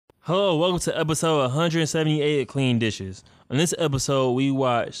Hello, welcome to episode 178 of Clean Dishes. On this episode, we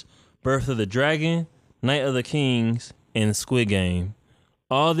watched Birth of the Dragon, Night of the Kings, and Squid Game.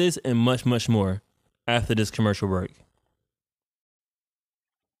 All this and much, much more after this commercial break.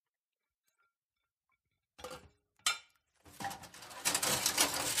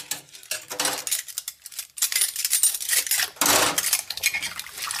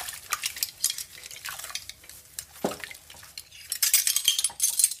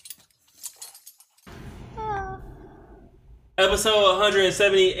 Episode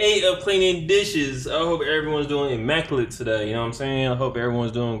 178 of Cleaning Dishes. I hope everyone's doing immaculate today. You know what I'm saying? I hope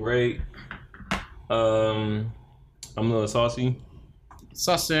everyone's doing great. I'm a little saucy.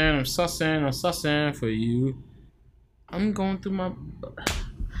 I'm sussing for you. I'm going through my...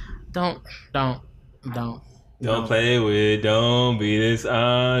 Don't Play with, don't be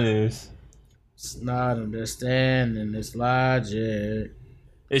dishonest. It's not understanding this logic.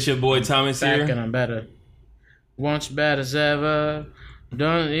 It's your boy Thomas Back here. and I'm better. Want you bad as ever.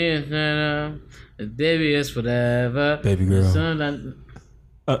 Don't need to. Baby, it's whatever. Baby girl.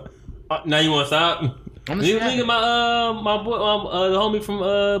 Now you want to stop? I'm Look at my boy, the homie from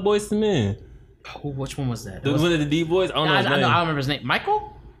Boyz II Men. Oh, which one was that? The one of the deep boys. I don't know his name. I don't remember his name.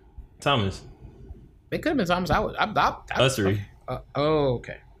 Michael? Thomas. It could have been Thomas. Ussery.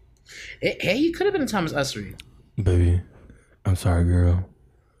 Okay. Hey, he could have been Thomas Ussery. Baby, I'm sorry, girl.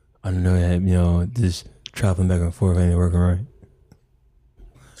 I know that this traveling back and forth ain't working right.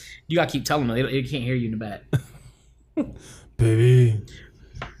 You gotta keep telling them. They can't hear you in the back. Baby,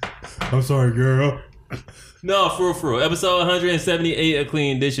 I'm sorry, girl. No, for real. Episode 178 of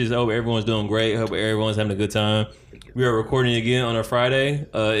Clean Dishes. I hope everyone's doing great. I hope everyone's having a good time. We are recording again on a Friday.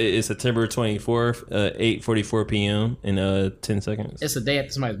 It is September 24th, 8:44 p.m. in 10 seconds. It's the day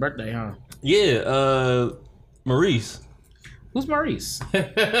after somebody's birthday, huh? Yeah, Maurice. Who's Maurice?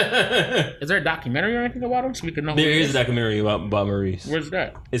 Is there a documentary or anything about him so we can know who There he is a documentary about Maurice. Where's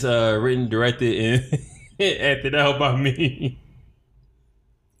that? It's written, directed, and acted out by me.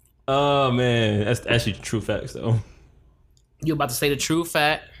 Oh man, that's actually true facts though. You about to say the true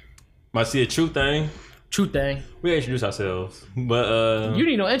fact? Might see a true thing. True thing. We introduce ourselves, but you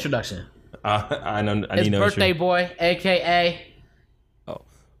need no introduction. I know. I His need no birthday boy, aka T.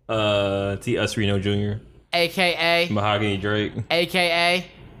 Usreno Jr. aka Mahogany Drake, aka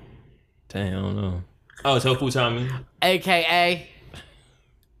Dang, I don't know. Oh, Tofu Tommy, aka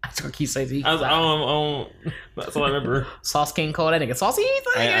I just gonna keep saying he. that's all I remember. Sauce King called that nigga saucy.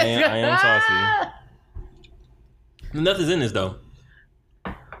 I am saucy. Nothing's in this though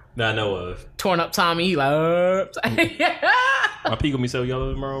that I know of. Torn up Tommy. He like. My pee gonna be so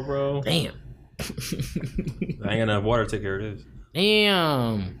yellow tomorrow, bro. Damn. I ain't got enough water to take care of this.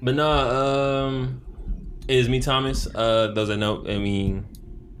 Damn. But no, it is me, Thomas. Those that know,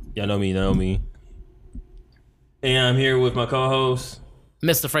 y'all know me. And I'm here with my co-host,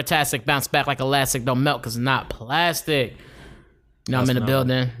 Mr. Fantastic, bounce back like elastic, don't melt because it's not plastic. You know, I'm in the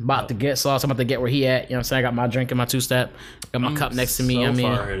building, about to get sauce. I'm about to get where he at. You know what I'm saying? I got my drink in my two-step. Got my cup next to me. So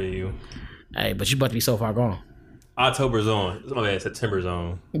far ahead of you. Hey, but you about to be so far gone. October's on. Oh, yeah, September's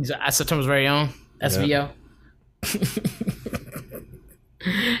on. September's very own. SVO.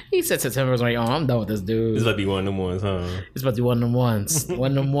 He said September's very on. I'm done with this dude. This about to be one of them ones, huh? It's about to be one of them ones.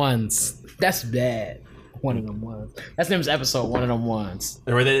 One of them ones. That's bad. One of them ones. That's the name of this episode. One of them ones.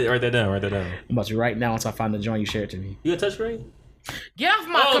 Write that down. I'm about to right now once I find the joint you shared to me. You got touchscreen? Get off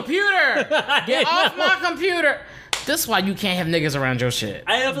my computer! Get off my computer! This why you can't have niggas around your shit.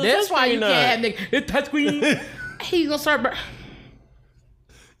 I have This why you can't have niggas. It's touchscreen. He's gonna start.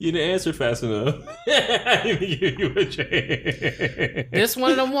 You didn't answer fast enough. This one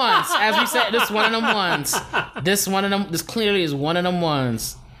of them ones. As we said, this one of them ones. This clearly is one of them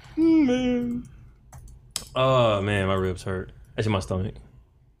ones. Man. Oh man, my ribs hurt. Actually, my stomach.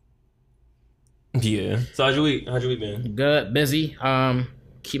 Yeah. So how'd your week been? Good, busy.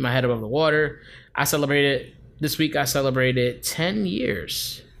 Keep my head above the water. This week I celebrated 10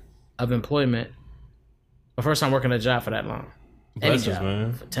 years of employment. My first time working a job for that long. Blessings,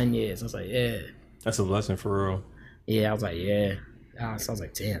 man. For 10 years. I was like, yeah. That's a blessing for real. Yeah, I was like, yeah. I was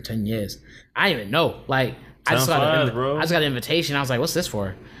like, damn, 10 years. I didn't even know. Like, I just got an invitation. I was like, what's this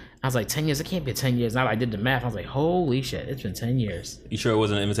for? I was like, 10 years? It can't be 10 years. Now I did the math. I was like, holy shit, it's been 10 years. You sure it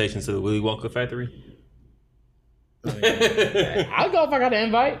wasn't an invitation to the Willy Wonka factory? I'd go if I got an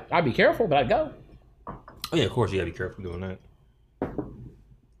invite. I'd be careful, but I'd go. Oh yeah, of course you gotta be careful doing that.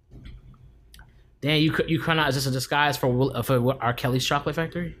 Damn, you kind of is this a disguise for R. Kelly's chocolate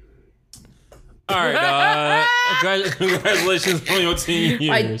factory? All right, congratulations on your 10 years.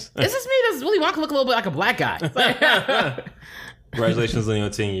 Like, this is me. Does Willy Wonka look a little bit like a black guy? Congratulations on your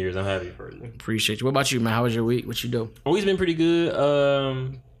 10 years. I'm happy for you. Appreciate you. What about you, man? How was your week? What you do? Always been pretty good.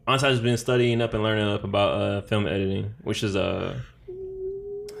 Honestly, I've just been studying up and learning up about film editing, which is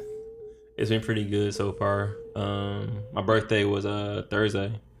it's been pretty good so far. My birthday was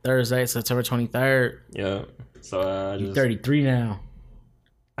Thursday. September 23rd. Yeah. So you're 33 now.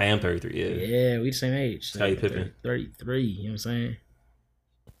 I am 33. Yeah. Yeah, we the same age. Scottie Pippen. 33. You know what I'm saying?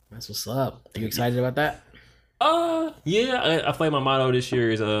 That's what's up. Are you excited about that? Yeah. I feel like my motto this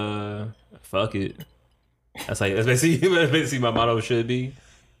year is fuck it. That's basically my motto should be.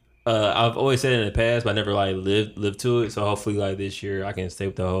 I've always said it in the past, but I never like lived to it. So hopefully, like this year, I can stay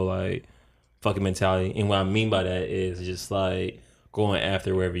with the whole like fucking mentality. And what I mean by that is just like going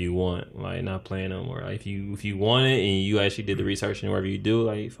after wherever you want, like not playing no more. Like if you want it and you actually did the research and whatever you do,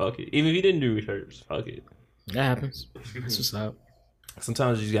 like fuck it. Even if you didn't do research, fuck it. That happens. That's what's up.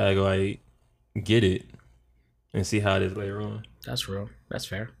 Sometimes you just gotta go like get it and see how it is later on. That's real. That's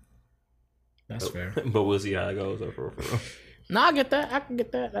fair. Fair. But we'll see how it goes though, for real. No, I get that. I can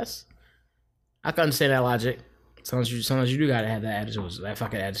get that. I can understand that logic. Sometimes you do gotta have that attitude, that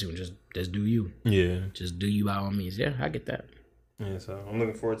fucking attitude. Just do you. Yeah. Just do you by all means. Yeah, I get that. Yeah, so I'm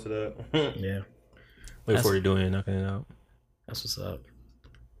looking forward to that. Yeah. Looking forward to doing it, knocking it out. That's what's up.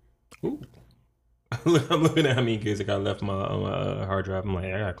 Ooh. I'm looking at how many gigs I got left on my hard drive. I'm like,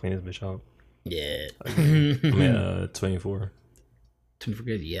 I gotta clean this bitch off. Yeah. I'm at 24. 24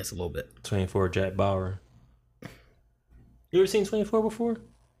 gigs? Yes, a little bit. 24 Jack Bauer. You ever seen 24 before?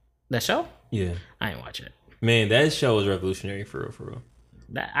 That show? Yeah. I ain't watching it. Man, that show was revolutionary for real.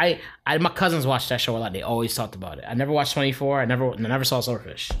 My cousins watched that show a lot. They always talked about it. I never watched 24. I never saw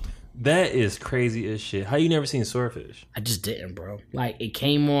Swordfish. That is crazy as shit. How you never seen Swordfish? I just didn't, bro. Like, it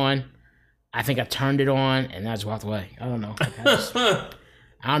came on. I think I turned it on and I just walked away. I don't know.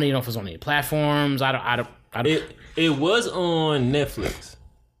 I don't even know if it was on any platforms. It was on Netflix.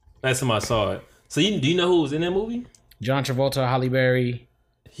 Last time I saw it. So do you know who was in that movie? John Travolta, Halle Berry,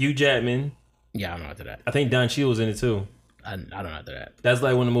 Hugh Jackman. Yeah, I don't know after that. I think Don Cheadle was in it too. I don't know after that. That's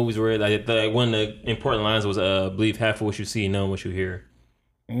like one of the movies where like one of the important lines was believe half of what you see and none of what you hear.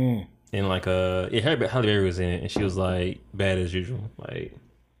 And like Halle Berry was in it and she was like bad as usual. Like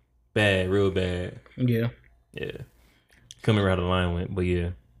bad, real bad. Yeah. Yeah. Couldn't remember how the line went, but yeah.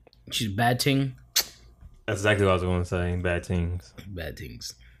 She's bad ting. That's exactly what I was going to say. Bad things. Bad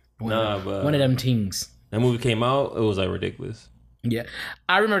things. One of them things. That movie came out, it was like ridiculous. Yeah.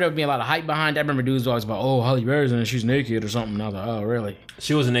 I remember there being a lot of hype behind that. I remember dudes always about, oh, Halle Berry's in it, she's naked or something. And I was like, oh, really?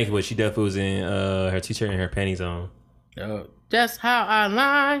 She wasn't naked, but she definitely was in her t-shirt and her panties on. That's how I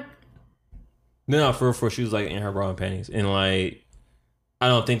lie. No, for she was like in her bra and panties. And like, I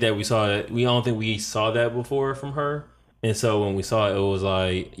don't think we saw that before from her. And so when we saw it, it was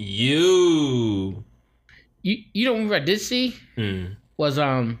like, You know what movie I did see? Was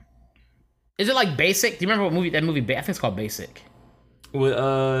is it like Basic? Do you remember what movie that movie? I think it's called Basic. With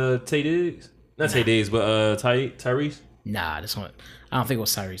Taye Diggs? Not Taye Diggs, but Tyrese? Nah, this one. I don't think it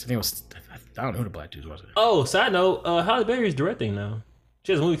was Tyrese. I think it was. I don't know who the black dude was. Oh, side note, Halle Berry is directing now.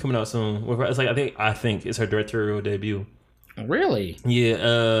 She has a movie coming out soon. It's like I think it's her directorial debut. Really?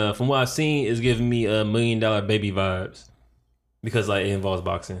 Yeah. From what I've seen, it's giving me $1 Million Baby vibes because like it involves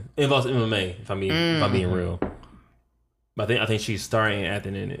boxing. It involves MMA. If I'm being real. But I think she's starring and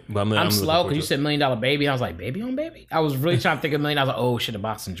acting in it. But I'm slow because you said $1 Million Baby. And I was like, baby on baby? I was really trying to think of $1 million. I was like, oh shit, a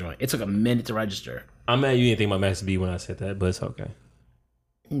boxing joint. It took a minute to register. I'm mad you didn't think about Max B when I said that, but it's okay.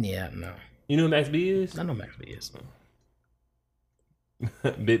 Yeah, no. You know who Max B is? I know Max B is.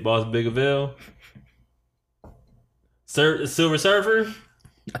 Big Boss Big Avell. Silver Surfer.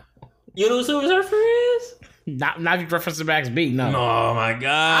 You know who Silver Surfer is? Not if you reference to Max B, no. Oh my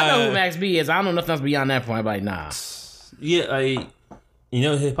god. I know who Max B is. I don't know nothing else beyond that point. I'm like, nah. Yeah, like, you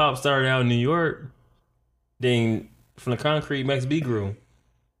know, hip hop started out in New York. Then from the concrete, Max B grew.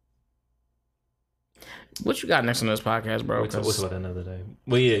 What you got next on this podcast, bro? We'll talk about that another day.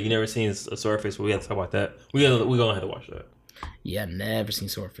 Well, yeah, you never seen a Swordfish, but we have to talk about that. We're gonna have to watch that. Yeah, never seen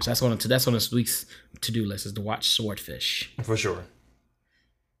Swordfish. That's on this week's to-do list is to watch Swordfish. For sure.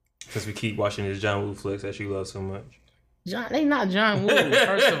 Because we keep watching this John Woo flicks that you love so much. They not John Woo,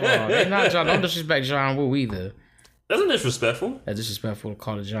 first of all. They not John. Don't disrespect John Woo either. That's disrespectful. That's disrespectful to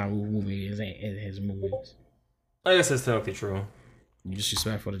call it John Woo movie in his movies. I guess that's technically true. You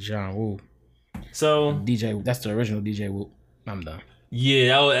disrespectful to John Woo. So DJ, that's the original DJ Woo. I'm done.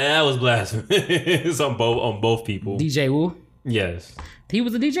 Yeah, that was blasphemous. It's on both people. DJ Woo. Yes. He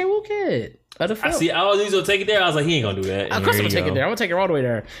was a DJ Woo kid. Let it feel. I see. I was usually take it there. I was like, he ain't gonna do that. Of course, I'm gonna take it there. I'm gonna take it all the way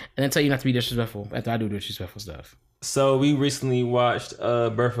there, and then tell you not to be disrespectful after I do disrespectful stuff. So we recently watched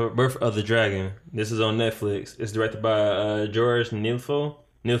Birth of the Dragon. This is on Netflix. It's directed by George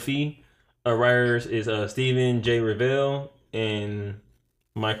Nilfi. Writers is Stephen J. Revell and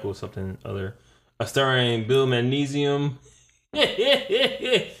Michael something other. Starring Bill Magnesium.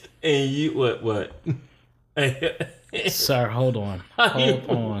 And you what? Sir, hold on. Hold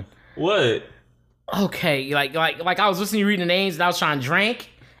on. What? Okay, like I was listening to you reading the names and I was trying to drink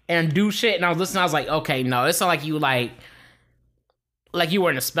and do shit and I was listening, I was like, okay, no, it's not like you like you were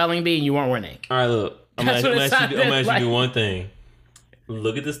in a spelling bee and you weren't winning. Alright, look. I'm gonna ask you do one thing.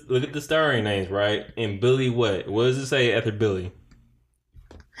 Look at the starring names, right? And Billy what? What does it say after Billy?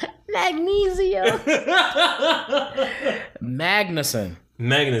 Magnesium. Magnuson.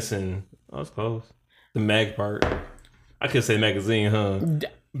 I was close. The mag part. I could say magazine, huh?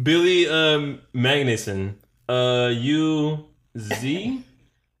 Billy Magnuson. U-Z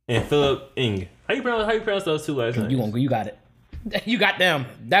and Philip Ing. How you pronounce those two last names? You got it. You got them.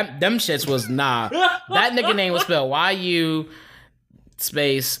 Them shits was nah. That nigga name was spelled Y-U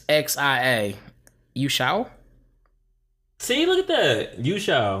space X-I-A. You shall? See, look at that. You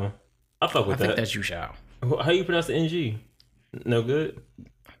shall. I fuck with that. I think that's you shall. How you pronounce the NG? No good?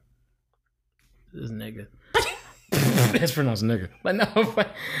 This nigga. It's pronounced nigga. But no,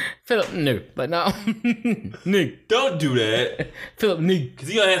 Philip no. But no. Nigga. Don't do that. Philip nigga. Because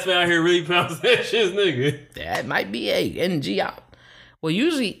you gonna have somebody out here really pronounce that shit as nigga. That might be a NG out. Well,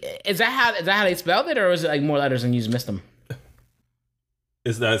 usually, is that how they spelled it, or is it like more letters and you just missed them?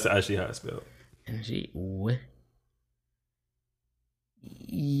 That's actually how it's spelled. NG. What?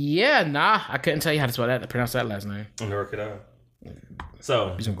 Yeah, nah. I couldn't tell you how to spell that. Pronounce that last name. I'm gonna work it out.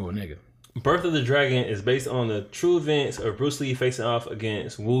 So, he's gonna go with nigga. Birth of the Dragon is based on the true events of Bruce Lee facing off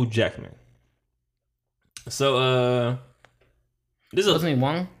against Wu Jackman. So, this is what's his name?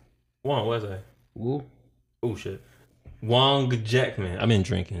 Wong. What was I? Wu. Oh shit. Wong Jackman. I've been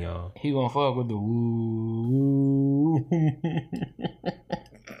drinking, y'all. He gonna fuck with the Wu.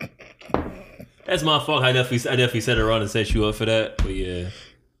 That's my fault. I definitely said it wrong and set you up for that. But yeah.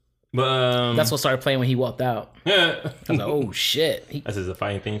 But that's what started playing when he walked out. Yeah. I was like, oh shit. That's his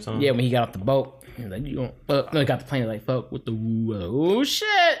fighting theme song. Yeah, when he got off the boat, he was like, you don't. No, he got the plane like fuck with the oh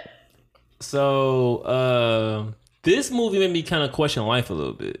shit. So this movie made me kind of question life a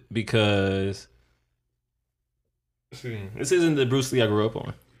little bit because this isn't the Bruce Lee I grew up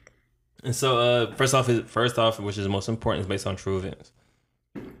on. And so first off, which is the most important, is based on true events.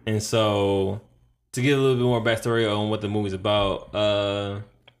 And so to give a little bit more backstory on what the movie's about,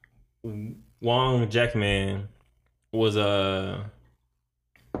 Wong Jackman was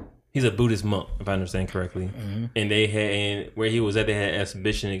he's a Buddhist monk, if I understand correctly. Mm-hmm. And where he was at, they had an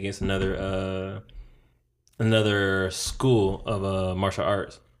exhibition against another school of martial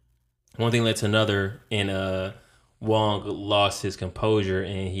arts. One thing led to another, and Wong lost his composure,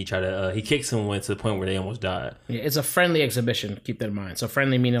 and he tried to he kicked someone to the point where they almost died. Yeah, it's a friendly exhibition. Keep that in mind. So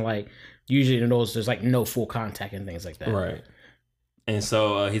friendly meaning like usually in those there's like no full contact and things like that. Right. And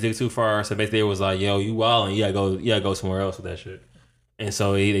so he took it too far. So basically, it was like, "Yo, you wildin'. You gotta go somewhere else with that shit." And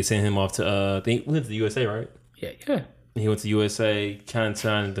so they sent him off to I think he went to the USA, right? Yeah. He went to USA, kind of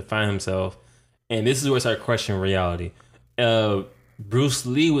trying to define himself. And this is where I started questioning reality. Bruce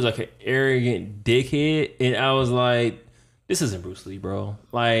Lee was like an arrogant dickhead, and I was like, "This isn't Bruce Lee, bro."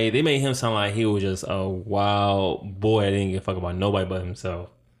 Like they made him sound like he was just a wild boy that didn't give a fuck about nobody but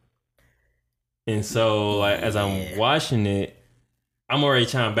himself. And so, like as I'm watching it, I'm already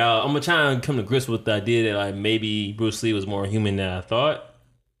trying to come to grips with the idea that like maybe Bruce Lee was more human than I thought.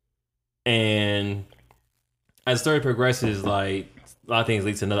 And as the story progresses, like a lot of things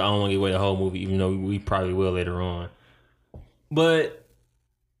lead to another. I don't want to give away the whole movie, even though we probably will later on. But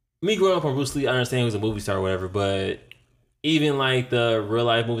me growing up on Bruce Lee, I understand he was a movie star or whatever, but even like the real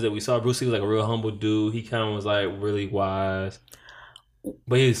life movies that we saw, Bruce Lee was like a real humble dude. He kind of was like really wise.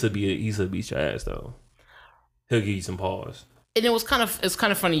 But he used to beat your ass though. He'll give you some pause. And it's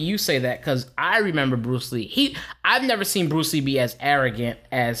kind of funny you say that because I remember Bruce Lee. I've never seen Bruce Lee be as arrogant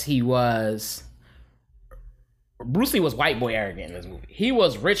as he was. Bruce Lee was white boy arrogant in this movie. He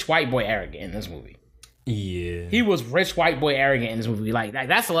was rich white boy arrogant in this movie. Yeah, he was rich white boy arrogant in this movie. Like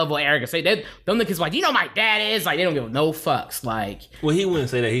that's the level of arrogance. Them niggas like, you know, my dad is like they don't give no fucks. Like, well, he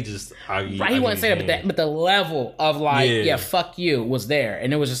wouldn't say that. He just right. He wouldn't say that, but the level of like, yeah, fuck you was there,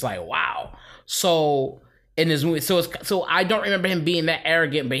 and it was just like, wow. So in this movie, so I don't remember him being that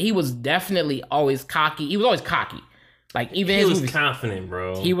arrogant, but he was definitely always cocky. He was always cocky. Like even he was confident,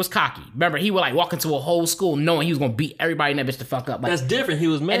 bro. He was cocky. Remember, he would like walk into a whole school knowing he was gonna beat everybody in that bitch the fuck up. Like, that's different. He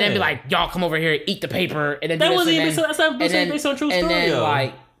was mad, and then be like, "Y'all come over here, eat the paper," and then that wasn't even based on true story. And then yo.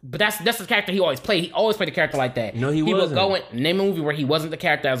 like, but that's the character he always played. He always played the character like that. No, he wasn't. Would go in, name a movie where he wasn't the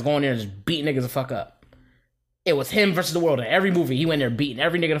character that was going there and just beating niggas the fuck up. It was him versus the world. In every movie, he went there beating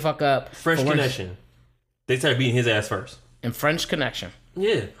every nigga the fuck up. French Connection. They started beating his ass first. In French Connection.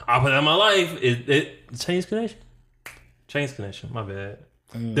 Yeah, I put that in my life. Chinese Connection. Chinese Connection. My bad.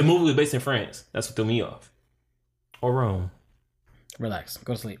 The movie was based in France. That's what threw me off. Or Rome. Relax.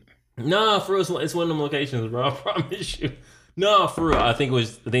 Go to sleep. Nah, for real, it's one of them locations, bro. I promise you. No, for real. I think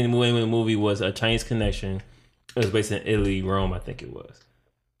the movie was a Chinese Connection. It was based in Italy, Rome, I think it was.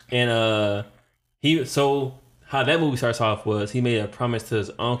 And how that movie starts off was he made a promise to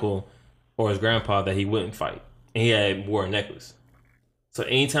his uncle or his grandpa that he wouldn't fight. And he wore a necklace. So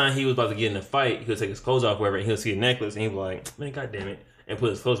anytime he was about to get in a fight, he would take his clothes off, wherever, and he'll see a necklace, and he'd be like, man, god damn it, and put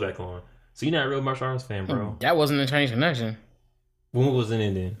his clothes back on. So you're not a real martial arts fan, bro. That wasn't a Chinese Connection. When was it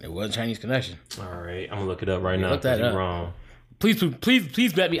in then? It wasn't Chinese Connection. All right, I'm gonna look it up right now. Look that up. You're wrong.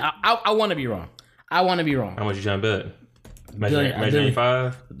 Please bet me. I want to be wrong. I want to be wrong. How much you trying to bet? Imaginary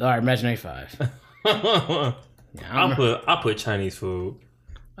 5? All right, Imaginary 5. I'll put Chinese food.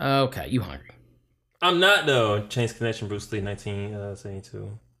 Okay, you hungry. I'm not, though. Chinese Connection, Bruce Lee,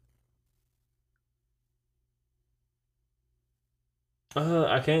 1972.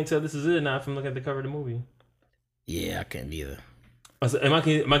 I can't tell this is it now from looking at the cover of the movie. Yeah, I can't either. Am I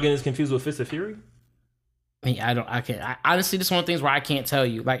getting this confused with Fist of Fury? I mean, I can't. Honestly, this is one of the things where I can't tell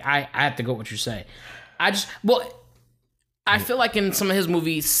you. Like, I have to go with what you say. I feel like in some of his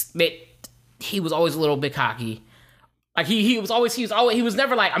movies that he was always a little bit cocky. Like he was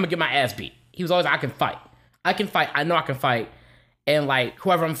never like, I'm gonna get my ass beat. He was always like, I can fight. I know I can fight. And like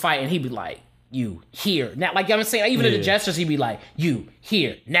whoever I'm fighting, he'd be like, you here now. Like, you know what I'm saying? Even in the gestures, he'd be like, you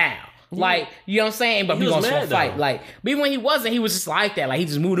here now. Like, you know what I'm saying? But he was gonna fight. Like, but even when he wasn't, he was just like that. Like, he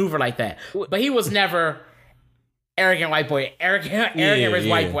just moved over like that. But he was never arrogant white boy, arrogant rich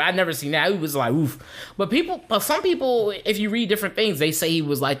white boy. I've never seen that. He was like, oof. But some people, if you read different things, they say he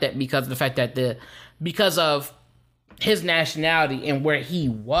was like that because of the fact that because of his nationality and where he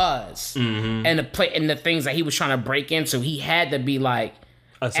was, and the things that he was trying to break into, he had to be like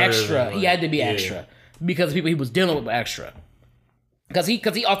extra. He had to be extra because the people he was dealing with were extra. Because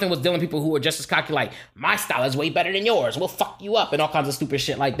he often was dealing with people who were just as cocky, like, my style is way better than yours. We'll fuck you up and all kinds of stupid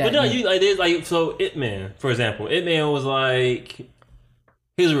shit like that. But no, so Ip Man, for example, Ip Man was like,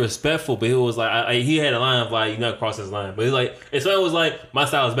 he was respectful, but he was like, he had a line of like, you not cross his line. But he's like, if someone was like, my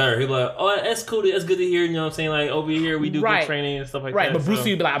style is better, he'd be like, oh, that's cool, that's good to hear. You know what I'm saying? Like, over here, we do good training and stuff like that. Right, but Bruce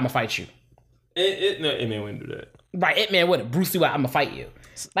Lee would be like, I'm gonna fight you. Ip Man wouldn't do that. Right, Ip Man wouldn't. Bruce Lee would, I'm gonna fight you.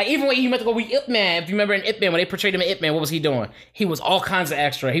 Like, even when he went to go be Ip Man, if you remember in Ip Man, when they portrayed him in Ip Man, what was he doing? He was all kinds of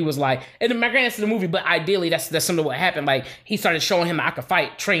extra. He was like, and my granted, the movie, but ideally, that's something what happened. Like, he started showing him I could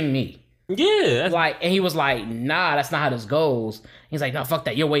fight, train me. Yeah. Like, and he was like, nah, that's not how this goes. He's like, no, fuck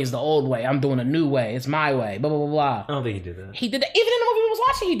that. Your way is the old way. I'm doing a new way. It's my way. Blah, blah, blah, blah. I don't think he did that. He did that. Even in the movie we was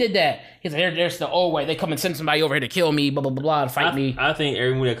watching, he did that. He's like, there's the old way. They come and send somebody over here to kill me, blah, blah, blah, blah, to fight me. I think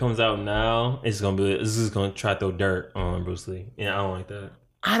every movie that comes out now is just gonna try to throw dirt on Bruce Lee. And I don't like that.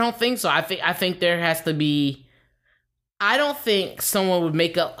 I don't think so. I think there has to be. I don't think someone would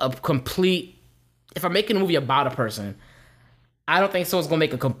make a complete. If I'm making a movie about a person, I don't think someone's gonna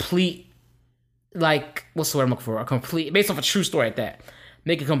make a complete. Like, what's the word I'm looking for? A complete, based off a true story at that.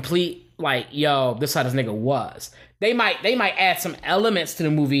 Make a complete, like, yo, this is how this nigga was. They might add some elements to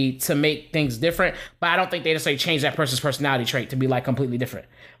the movie to make things different, but I don't think they necessarily change that person's personality trait to be, like, completely different.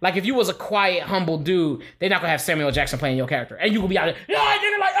 Like, if you was a quiet, humble dude, they're not gonna have Samuel L. Jackson playing your character. And you gonna be out there, yo,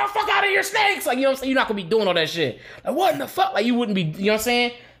 nigga, like, oh, fuck out of here, snakes! Like, you know what I'm saying? You're not gonna be doing all that shit. Like, what in the fuck? Like, you wouldn't be, you know what I'm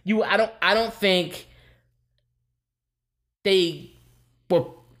saying? I don't think they were...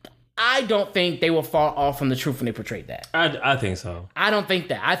 I don't think they will fall off from the truth when they portrayed that. I think so. I don't think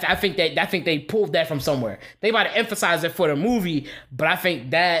that. I think they pulled that from somewhere. They might have emphasized it for the movie, but I think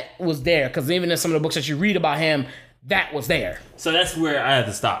that was there because even in some of the books that you read about him, that was there. So that's where I have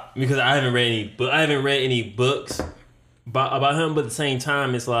to stop because I haven't read any books about him. But at the same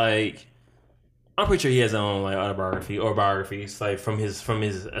time, it's like I'm pretty sure he has his own like autobiography or biographies like from his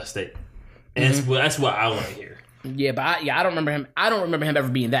estate, and that's what I want to hear. Yeah, but I don't remember him. I don't remember him ever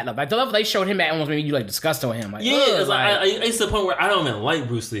being that level. Like the level they showed him at almost made you like disgust on him. Like, yeah, it's the point where I don't even like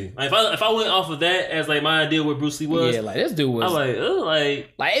Bruce Lee. Like if I went off of that as like my idea of what Bruce Lee was, yeah, like this dude was. I was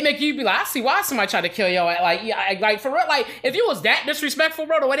like it make you be like, I see why somebody tried to kill yo. Like for real, like if you was that disrespectful,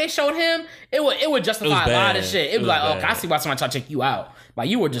 bro, the way they showed him, it would justify a lot of shit. It was like, okay, I see why somebody tried to check you out. Like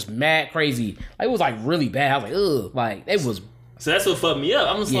you were just mad crazy. Like it was like really bad. I was like, ugh, like it was. So that's what fucked me up.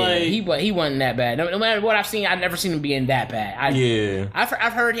 I'm just like... He wasn't that bad. No matter what I've seen, I've never seen him being that bad.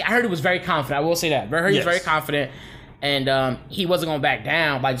 I've heard he was very confident. I will say that. I heard he was very confident. And he wasn't going to back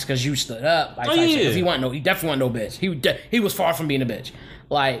down like just because you stood up. Like, he definitely wasn't no bitch. He was far from being a bitch.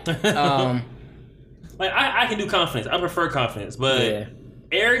 Like, like I can do confidence. I prefer confidence. But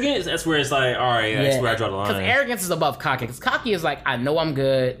arrogance, that's where it's like, all right, that's where I draw the line. Because arrogance is above cocky. Because cocky is like, I know I'm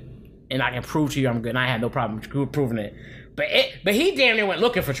good and I can prove to you I'm good and I have no problem proving it. But he damn near went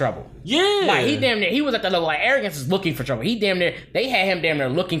looking for trouble. Yeah. Like, he was at the level, like, arrogance is looking for trouble. They had him damn near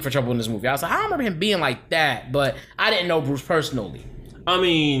looking for trouble in this movie. I was like, I don't remember him being like that, but I didn't know Bruce personally. I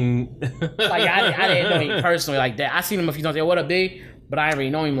mean... like, I didn't know him personally like that. I seen him a few times, what up, B? But I didn't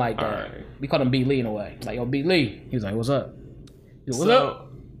really know him like that. Right. We called him B. Lee in a way. Like, yo, B. Lee. He was like, what's up? He was,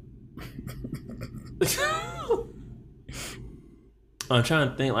 what's up? I'm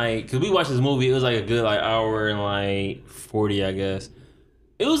trying to think, like, because we watched this movie, it was like a good, like, hour and, like, 40, I guess.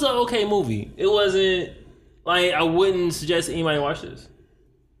 It was an okay movie. It wasn't, like, I wouldn't suggest anybody watch this.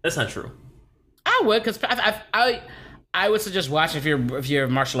 That's not true. I would, because I would suggest watching if you're a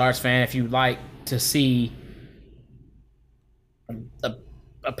martial arts fan, if you like to see a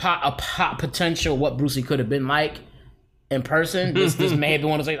potential what Bruce Lee could have been like in person. This may have been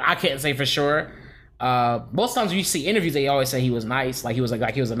one of those things. I can't say for sure. Most times when you see interviews, they always say he was nice, like he was a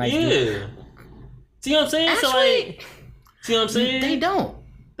nice dude. See what I'm saying? Actually, see what I'm saying? They don't.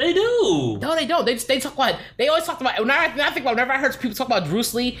 They do. No, they don't. They talk about. They always talk about. Whenever I heard people talk about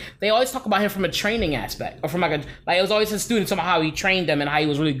Bruce Lee, they always talk about him from a training aspect, or from like it was always his students, about how he trained them and how he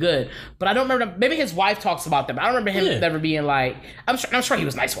was really good. But I don't remember. Maybe his wife talks about them. I don't remember him ever being like. I'm sure he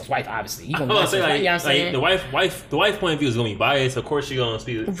was nice to his wife. Obviously, he gonna say like, you know what I'm saying? The wife point of view is gonna be biased. Of course, she gonna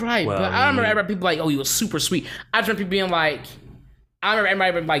speak. Right, well, but I remember people like, oh, he was super sweet. I remember people being like. I remember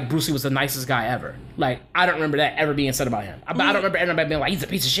everybody like Bruce Lee was the nicest guy ever. Like I don't remember that ever being said about him. But I don't remember everybody being like he's a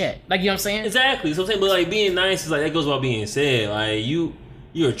piece of shit. Like you know what I'm saying? Exactly. So I'm saying, but like being nice is like that goes without being said. Like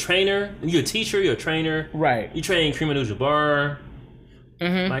you're a trainer, you're a teacher, you're a trainer. Right. You train Kareem Abdul-Jabbar.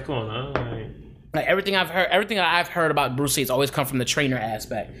 Mm-hmm. Like come on, like everything I've heard about Bruce Lee has always come from the trainer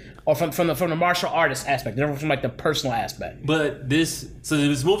aspect, or from the martial artist aspect, never from like the personal aspect. But this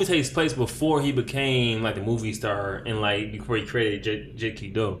movie takes place before he became like the movie star and like before he created Jet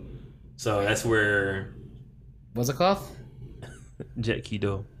Ki Do. So that's where. What's it called? Jet Ki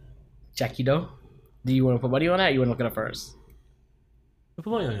Do. Jet Ki Do. Do you want to put money on that? Or you want to look it up first? Put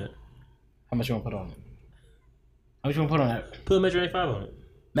money on it. How much you want to put on it? How much you want to put on that? Put a Measure 85 on it.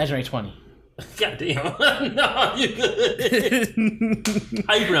 Measure 20. God damn. No, you good.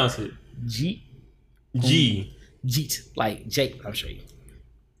 How you pronounce it? G. Jeet. Like Jake, I'll show you.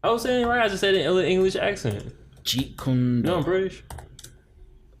 I was saying it right. I just said it in an English accent. Jeet Kune Do. No, I'm British.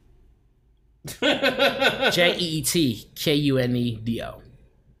 Jeet Kunedo.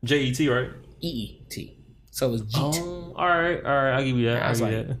 Jet, right? Eet. So it's Jeet. Oh, all right. I'll give you that. I was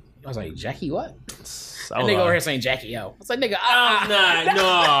like, Jackie, what? That nigga over here saying Jackie O. It's like, nigga, I'm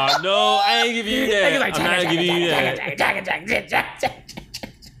not. No, I ain't giving you that. I'm not giving you that.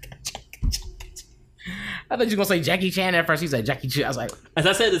 I thought you were gonna say Jackie Chan at first. He said Jackie Chan. I was like, as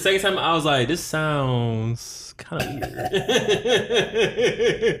I said the second time, I was like, this sounds kind of weird.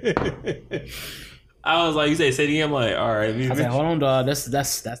 I was like, you say it again. I'm like, all right. I was like, hold on, dog.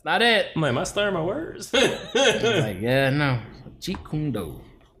 That's not it. I'm like, am I slurring my words? I was like, yeah, no. Jeet Kune Do.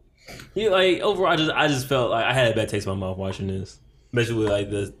 Yeah, like overall, I just felt like I had a bad taste in my mouth watching this, especially with like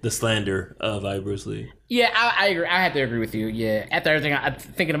the slander of like Bruce Lee. Yeah, I agree. I have to agree with you. Yeah, after everything,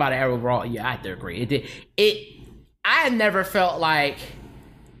 thinking about it overall, yeah, I have to agree. I never felt like,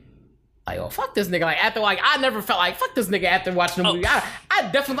 oh fuck this nigga. Like after I never felt like fuck this nigga after watching the movie. I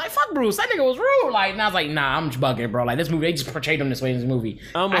definitely like fuck Bruce. That nigga was rude. Like, and I was like, nah, I'm just bugging, bro. Like this movie, they just portrayed him this way in this movie.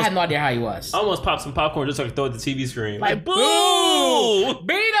 I had no idea how he was. I almost popped some popcorn just so I could throw it at the TV screen. Like boo!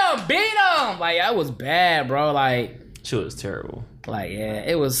 Beat him! Like that was bad, bro. Like shit was terrible. Like yeah,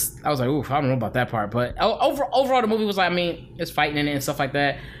 it was. I was like, oof, I don't know about that part, but overall the movie was like, I mean, it's fighting in it and stuff like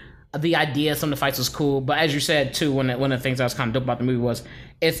that. The idea of some of the fights was cool, but as you said too, one of the things that was kind of dope about the movie was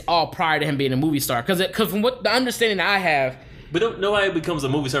it's all prior to him being a movie star. Because from what the understanding that I have, but nobody becomes a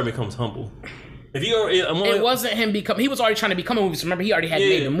movie star becomes humble. If you are, it wasn't him become. He was already trying to become a movie star. Remember, he already had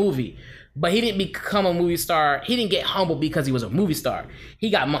made the movie. But he didn't become a movie star. He didn't get humbled because he was a movie star. He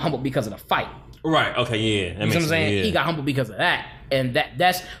got humbled because of the fight. Right. Okay. Yeah. You know what I'm saying? Yeah. He got humbled because of that, and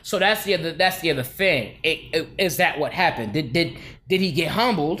that's the other thing. Is that what happened? Did he get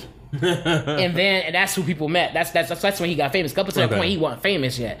humbled? and that's who people met. That's when he got famous. Up to that point, he wasn't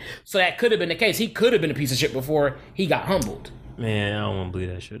famous yet. So that could have been the case. He could have been a piece of shit before he got humbled. Man, I don't want to believe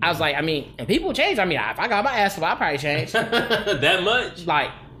that shit. I was like, I mean, and people change. I mean, if I got my ass up, I'd probably change. That much?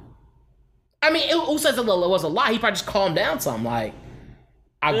 Like, I mean, who says it was a lie? He probably just calmed down some. Like,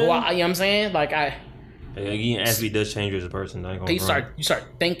 I go out, you know what I'm saying? Like, as he does change as a person. You start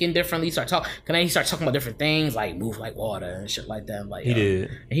thinking differently. You start talking. He start talking about different things, like move like water and shit like that. Like he did.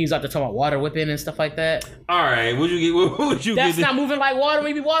 And he was out there talking about water whipping and stuff like that. All right, what would you That's not moving like water.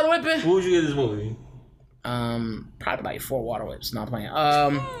 Maybe water whipping. What would you give this movie? Probably like 4 water whips. Not playing.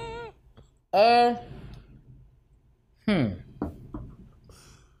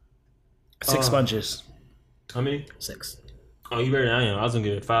 6 sponges. How many? 6. Oh, you better than I am. I was gonna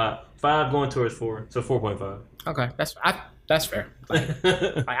give it 5. 5 going towards 4, so 4.5. Okay, that's fair. Like,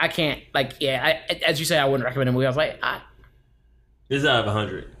 I can't as you say, I wouldn't recommend a movie. I was like, this is out of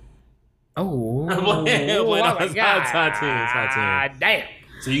 100. Oh, it's high 10. Damn.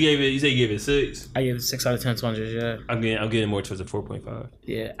 So you say you gave it 6? I gave it 6 out of 10 sponges. Yeah, I'm getting more towards a 4.5.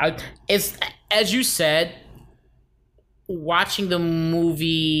 Yeah, it's as you said. Watching the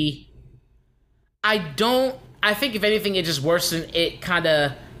movie, I think if anything, it just worsened. It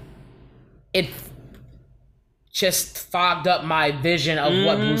just fogged up my vision of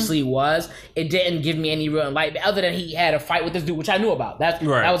what Bruce Lee was. It didn't give me any real enlightenment, other than he had a fight with this dude, which I knew about. That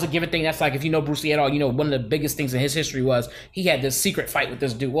was a given thing. That's like, if you know Bruce Lee at all, you know one of the biggest things in his history was he had this secret fight with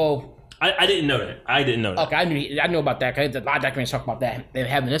this dude. Well, I didn't know that. Okay, I knew about that because a lot of documentaries talk about that. They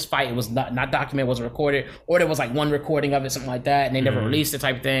having this fight, it was not documented, wasn't recorded, or there was like one recording of it, something like that, and they never released it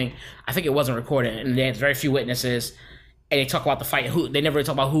type of thing. I think it wasn't recorded, and there's very few witnesses, and they talk about the fight. They never really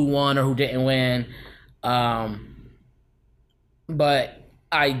talk about who won or who didn't win. But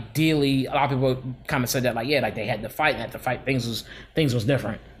ideally, a lot of people kind of said that, like, yeah, like they had the fight, and at the fight things was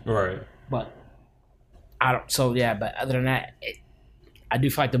different. Right. But I don't. So yeah, but other than that. I do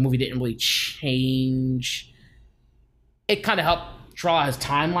feel like the movie didn't really change. It kind of helped draw his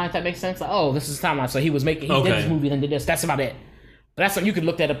timeline, if that makes sense. Like, oh, this is his timeline. So he did this movie, then did this. That's about it. But that's when you could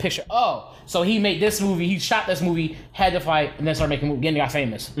look at a picture. Oh, so he made this movie, he shot this movie, had the fight, and then started making a movie, then he got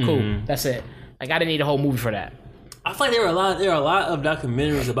famous. Cool. That's it. Like, I didn't need a whole movie for that. I feel like there are a lot of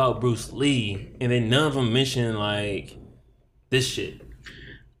documentaries about Bruce Lee, and then none of them mention like this shit.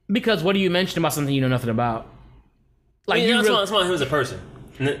 Because what do you mention about something you know nothing about? Like, that's about him as a person,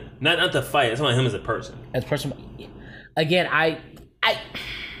 not the fight. It's about him as a person. As a person, again,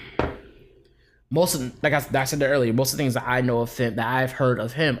 most of, like I said earlier, most of the things that I know of him, that I've heard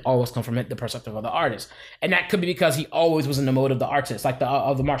of him, always come from the perspective of the artist, and that could be because he always was in the mode of the artist, like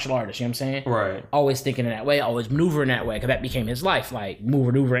of the martial artist. You know what I'm saying? Right. Always thinking in that way, always maneuvering that way, because that became his life, like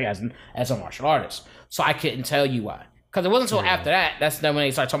maneuvering as a martial artist. So I couldn't tell you why, because it wasn't until after that. That's then when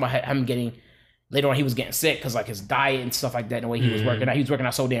they started talking about him getting. Later on, he was getting sick because like his diet and stuff like that, and the way he was working out. He was working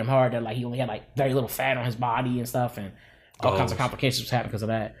out so damn hard that like he only had like very little fat on his body and stuff, and all kinds of complications was happening because of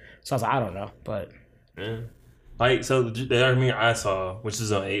that. So I was like, I don't know, but like, so the documentary I saw, which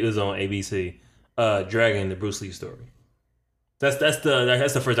is on ABC, Dragon, the Bruce Lee story. That's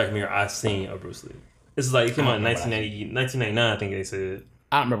the first documentary I've seen of Bruce Lee. This is like, it came out in 1999, I think they said.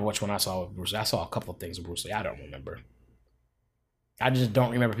 I don't remember which one I saw with Bruce Lee. I saw a couple of things with Bruce Lee. I don't remember. I just don't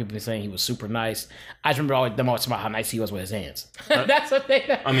remember people saying he was super nice. I just remember them always talking about how nice he was with his hands. That's what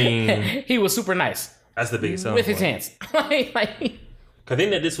they. I mean, he was super nice. That's the biggest with his hands. I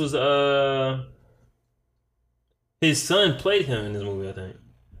think that this was his son played him in this movie. I think.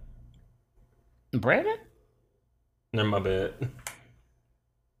 Brandon? No, my bad.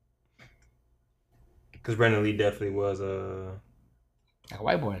 Because Brandon Lee definitely was like a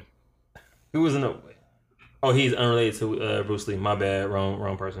white boy. Who was in the? Oh, he's unrelated to Bruce Lee. My bad,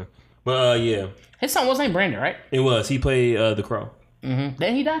 wrong person. But yeah, his son was named Brandon, right? It was. He played the Crow. Mm-hmm.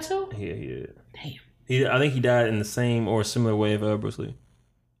 Then he died too. Yeah, he did. Damn. I think he died in the same or similar way of Bruce Lee.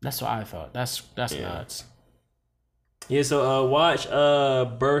 That's what I thought. That's nuts. Yeah. So watch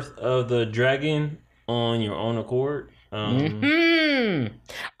Birth of the Dragon on your own accord. I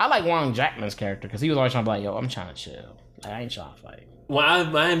like Wong Jackman's character because he was always trying to be like, yo, I'm trying to chill. Like, I ain't trying to fight. When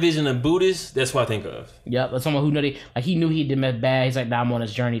I envision a Buddhist, that's what I think of. Yep, that's someone who knew he knew he did bad. He's like, nah, I'm on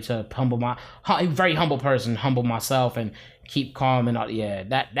this journey to very humble person, humble myself, and keep calm and all. Yeah,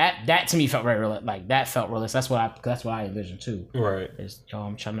 that to me felt very real. Like that felt realistic. That's what I envisioned too. Right. Is yo,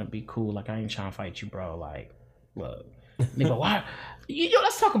 I'm trying to be cool. Like I ain't trying to fight you, bro. Like, look. Nigga, why?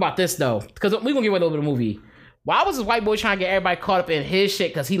 Let's talk about this though, because we're gonna give away a little bit of the movie. Why was this white boy trying to get everybody caught up in his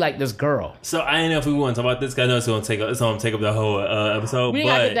shit because he liked this girl? So I didn't know if we want to talk about this because I know it's gonna take up the whole episode. We ain't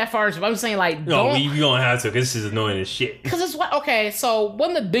gotta get that far, but I'm saying like, no, we gonna have to because this is annoying as shit. Because it's what? Okay, so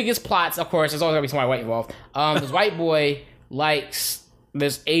one of the biggest plots, of course, there's always gonna be somebody white involved. This white boy likes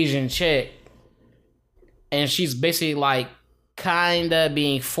this Asian chick, and she's basically like kinda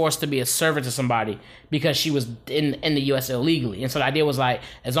being forced to be a servant to somebody because she was in the U.S. illegally, and so the idea was like,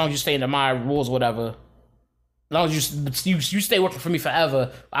 as long as you stay under my rules, whatever. As long as you stay working for me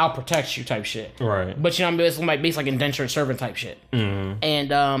forever, I'll protect you type shit. Right. But you know what I mean? It's like basically like indentured servant type shit.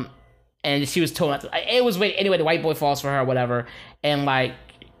 Mm-hmm. And she was told not to, it was anyway, the white boy falls for her or whatever. And like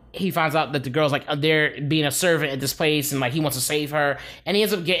he finds out that the girl's like there being a servant at this place and like he wants to save her. And he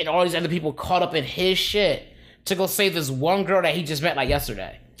ends up getting all these other people caught up in his shit to go save this one girl that he just met like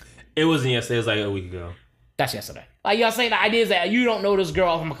yesterday. It wasn't yesterday, it was like a week ago. That's yesterday. Like y'all saying, the idea is that you don't know this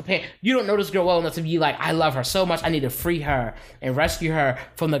girl from a companion. You don't know this girl well enough to be like, I love her so much, I need to free her and rescue her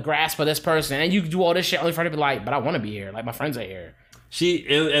from the grasp of this person. And you do all this shit only for her to be like, but I want to be here. Like my friends are here.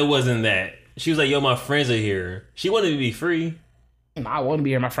 It wasn't that. She was like, yo, my friends are here. She wanted to be free. I want to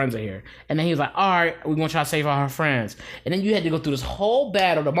be here. My friends are here. And then he was like, all right, we're going to try to save all her friends. And then you had to go through this whole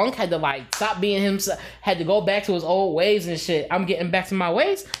battle. The monk had to like stop being himself, had to go back to his old ways and shit. I'm getting back to my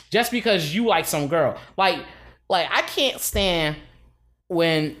ways just because you like some girl. Like I can't stand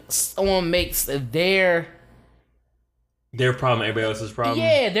when someone makes their problem everybody else's problem.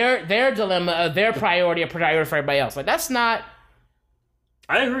 Yeah, their dilemma, their priority, a priority for everybody else. Like that's not.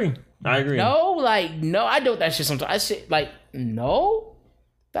 I agree. No, I do that shit sometimes. I shit like no.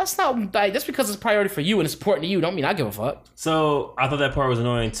 That's not like just because it's a priority for you and it's important to you don't mean I give a fuck. So I thought that part was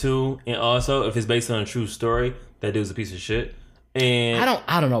annoying too, and also if it's based on a true story, that dude's a piece of shit. And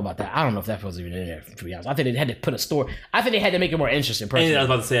I don't know about that. I don't know if that was even in there, to be honest. I think they had to put a story. I think they had to make it more interesting. Personally. And I was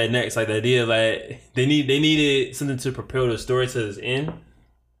about to say that next, like the idea, like they needed something to propel the story to this end,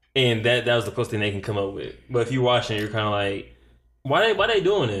 and that was the closest thing they can come up with. But if you're watching, you're kind of like, why they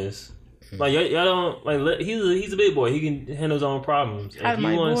doing this? Like y'all don't like. He's a big boy. He can handle his own problems. If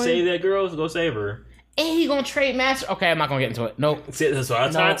you want to save that girl, go save her. And he gonna trade master. Okay, I'm not gonna get into it. Nope. That's what I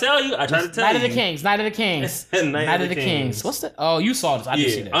try to tell you. Night of the Kings. Night of the Kings. Night of the Kings. What's the? Oh, you saw this. I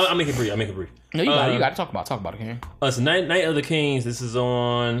didn't see this. I'll make it brief. No, you got to talk about it, King. So Night of the Kings. This is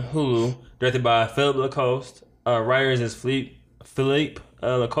on Hulu, directed by Philip Lacoste. Writers is Philippe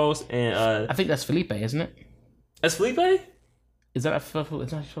Lacoste and I think that's Felipe, isn't it? That's Felipe. Is that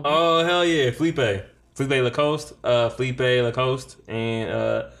Felipe? Oh hell yeah, Felipe Lacoste. Felipe Lacoste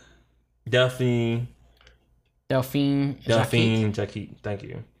and Delphine Jacquet. Thank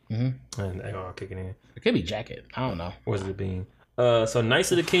you. Mm-hmm. And they are kicking in. It could be Jacket. I don't know. Where's it being? So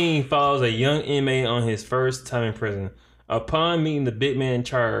Knights of the King follows a young inmate on his first time in prison. Upon meeting the big man in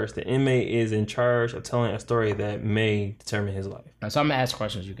charge, the inmate is in charge of telling a story that may determine his life. Right, so I'm gonna ask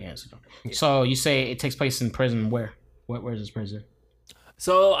questions you can answer them. Yeah. So you say it takes place in prison. Where is this prison?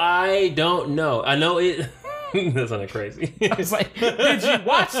 So I don't know. I know it. That sounded crazy. I was like, did you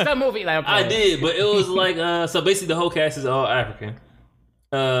watch the movie? Like, I did, but it was like so basically the whole cast is all African.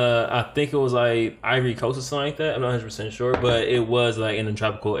 I think it was like Ivory Coast or something like that. I'm not 100% sure, but it was like in a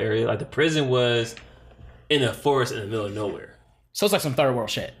tropical area. Like the prison was in a forest in the middle of nowhere. So it's like some third world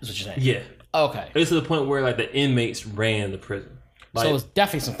shit, is what you're saying? Yeah. Okay. It's to the point where like the inmates ran the prison. Like, so it's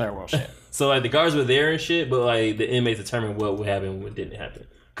definitely some third world shit. So like the guards were there and shit, but like the inmates determined what would happen and what didn't happen.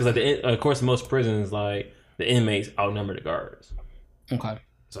 Because like of course, in most prisons, like the inmates outnumber the guards. Okay.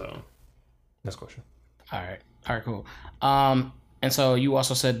 So next question. All right, cool. And so you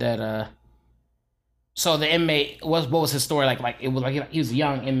also said that so the inmate what was his story like it was like he was a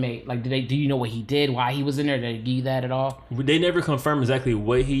young inmate. Like do you know what he did, why he was in there? Did they give you that at all? They never confirmed exactly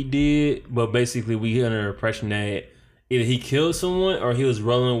what he did, but basically we get under the impression that either he killed someone or he was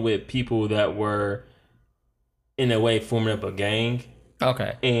rolling with people that were in a way forming up a gang.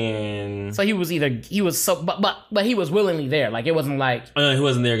 Okay. And so he was but he was willingly there. Like it wasn't like he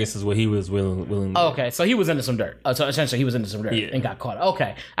wasn't there against his will. He was willingly. Oh, okay, so he was into some dirt. So essentially, he was into some dirt and got caught.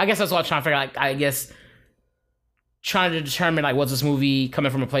 Okay, I guess that's what I'm trying to figure out. Like, I guess trying to determine like was this movie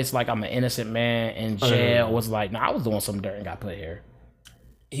coming from a place like I'm an innocent man in jail, or was like I was doing some dirt and got put here.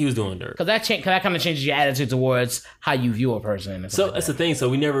 He was doing dirt because that kind of changes your attitude towards how you view a person. So like that's the thing. So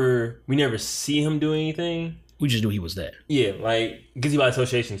we never see him do anything. We just knew he was there. Yeah, like guilty by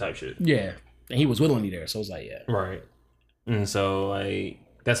association type shit. Yeah, and he was willingly there, so it's like yeah, right. And so like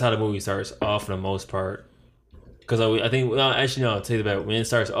that's how the movie starts off for the most part. Because I think actually no, I'll tell you about when it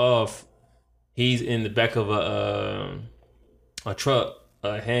starts off, he's in the back of a truck,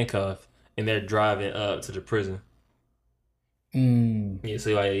 handcuffed, and they're driving up to the prison. Yeah,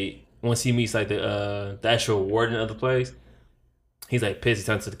 so like once he meets like the actual warden of the place, he's like pissed. He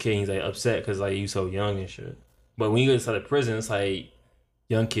turns to the kid. He's like upset because like you so young and shit. But when you go inside the prison, it's like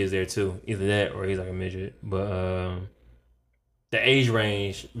young kids there too. Either that or he's like a midget. But the age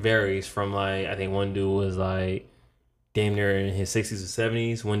range varies from like I think one dude was like damn near in his 60s or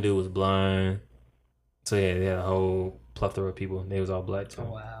 70s. One dude was blind. So yeah, they had a whole plethora of people. They was all black too.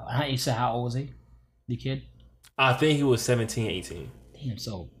 Oh, wow. You said how old was he? The kid? I think he was 17, 18. Damn,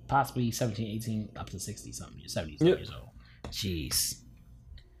 so possibly 17, 18, up to 60 something, 70 yep. years old. Jeez.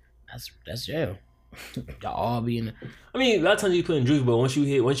 That's jail. Y'all all be in the... I mean, a lot of times you put in juice, but once you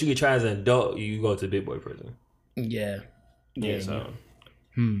get tried as an adult, you go to the big boy prison. Yeah. Yeah, so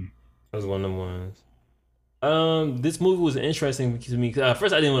that was one of them ones. This movie was interesting to me because at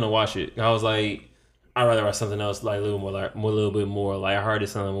first I didn't want to watch it. I was like, I'd rather watch something else like a little bit more lighthearted,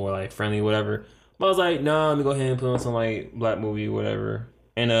 something more like friendly, whatever. But I was like, nah, let me go ahead and put on some like black movie, whatever.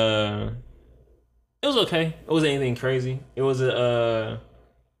 And it was okay. It wasn't anything crazy. It wasn't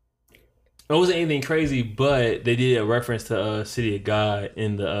anything crazy, but they did a reference to City of God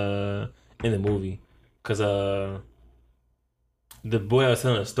in the movie, because the boy was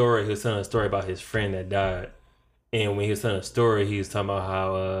telling a story. He was telling a story about his friend that died, and when he was telling a story, he was talking about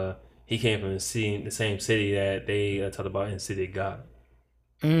how he came from the same city that they talked about in City of God.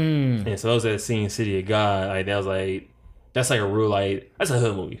 And so those that seen City of God, like that was like that's like a real like that's a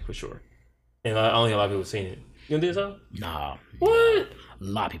hood movie for sure, and only a lot of people seen it. You don't think so? Nah. What? A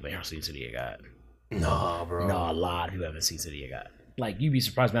lot of people haven't seen City of God. Nah, bro. No, a lot of people haven't seen City of God. Like, you'd be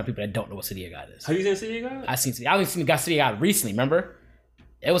surprised about people that don't know what City of God is. Have you seen City of God? I only seen City of God recently, remember?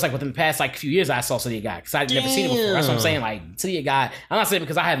 It was like within the past like few years I saw City of God, because I'd never seen it before. That's what I'm saying. Like, City of God, I'm not saying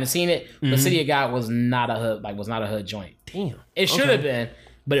because I haven't seen it, but City of God was not a hood joint. Damn. It should have been,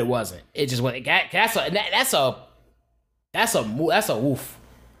 but it wasn't. It just wasn't. That's a woof.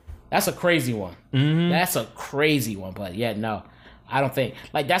 That's a crazy one. That's a crazy one. But yeah, no, I don't think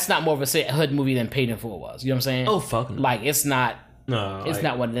like that's not more of a hood movie than Paid in Full was. You know what I'm saying? Oh fuck. No. Like it's not. No, it's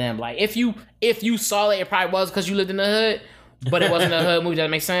not one of them. Like if you saw it probably was because you lived in the hood, but it wasn't a hood movie. Does that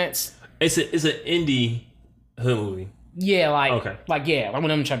make sense? It's an indie hood movie. Yeah, like okay. Like yeah, like one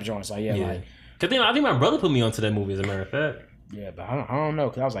of them type of joints. Like yeah. Like I think my brother put me onto that movie as a matter of fact. Yeah, but I don't know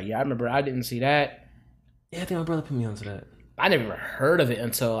because I was like, yeah, I remember I didn't see that. Yeah, I think my brother put me onto that. I never even heard of it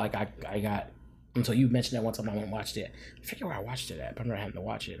until like until you mentioned that one time I went and watched it. I forget where I watched it at, but I remember having to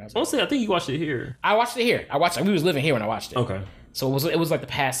watch it. Honestly, I think you watched it here. I watched it here. We was living here when I watched it. Okay. So it was like the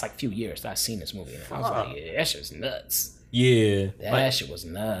past like few years that I seen this movie. And I was like, yeah, that shit was nuts. Yeah. That shit was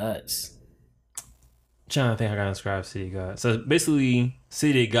nuts. Trying to think how I gotta describe City of God. So basically,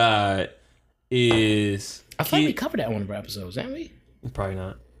 City of God is I thought we covered that on one of our episodes, didn't we? Probably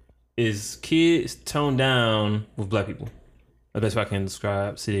not. Is kids toned down with black people. The best way I can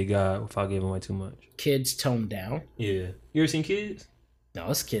describe City of God without giving away too much. Kids toned down? Yeah. You ever seen Kids? No,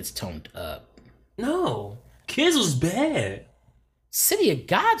 this kid's toned up. No. Kids was bad. City of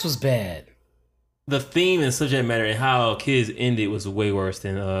Gods was bad. The theme and subject matter and how Kids ended was way worse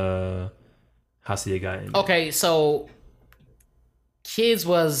than how City of God ended. Okay, so Kids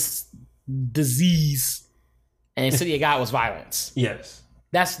was disease and City of God was violence. Yes.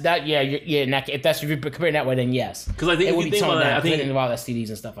 That's that. Yeah. If that's if you're comparing that way, then yes. Because I think it would be toned down. I think about STDs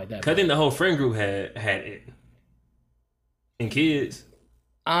and stuff like that. I think the whole friend group had it. And Kids.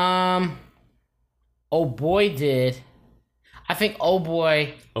 Oh boy did. I think oh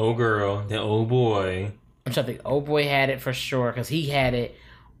boy. Oh girl, then oh boy. I'm trying to think. Oh boy had it for sure because he had it.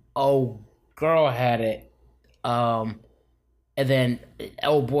 Oh girl had it. And then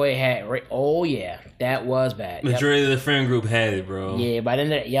oh boy had oh yeah, that was bad. Majority of the friend group had it, bro. Yeah, but then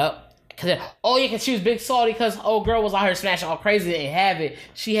because she was big salty because old girl was out here smashing all crazy and didn't have it.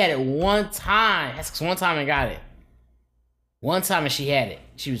 She had it one time. That's because one time and got it. One time and she had it.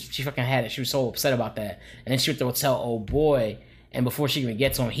 She fucking had it. She was so upset about that. And then she would tell old boy, and before she even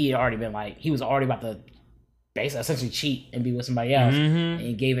get to him, he had already been like, he was already about to basically essentially cheat and be with somebody else. And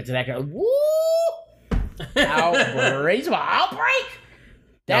he gave it to that girl. Woo! Outbreak.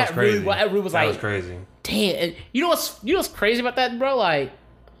 That was crazy. That really was like, that was crazy. Damn. And you know what's crazy about that, bro? Like,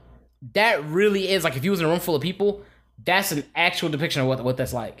 that really is like if you was in a room full of people, that's an actual depiction of what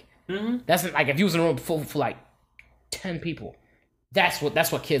that's like. That's like if you was in a room full like 10 people. That's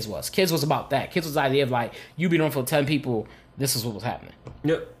what Kids was. Kids was about that. Kids was the idea of like you be in a room full of 10 people. This is what was happening.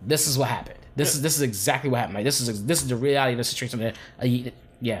 Yep. This is what happened. This is exactly what happened. Like this is the reality of the situation.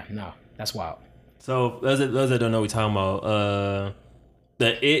 Yeah, no, that's wild. So those that don't know what we're talking about,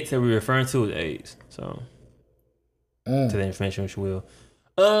 the it that we're referring to is AIDS. So to the information which will.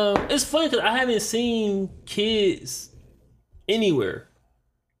 It's funny because I haven't seen Kids Anywhere.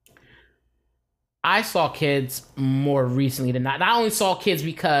 I saw Kids more recently than not. I only saw Kids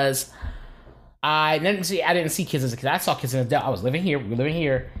because I didn't see Kids as a kid. I saw Kids as an adult. I was living here. We were living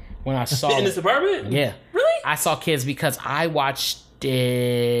here when I saw in this apartment. Yeah, really. I saw Kids because I watched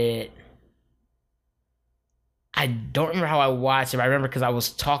it. I don't remember how I watched it, but I remember because I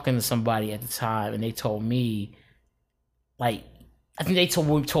was talking to somebody at the time, and they told me, like, I think they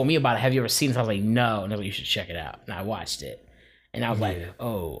told me about it. Have you ever seen it? I was like, no. And they're like, you should check it out. And I watched it, and I was like,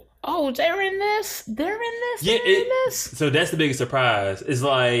 oh, they're in this. They're in this. Yeah, they're in this. So that's the biggest surprise. It's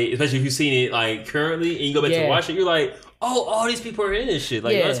like, especially if you've seen it like currently, and you go back to watch it, you're like, oh, all these people are in this shit.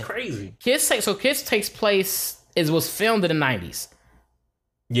 Like, that's crazy. Kids takes place. It was filmed in the 90s.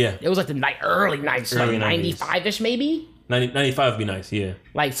 Yeah. It was like the early 90s, like 95-ish maybe? 95 would be nice, yeah.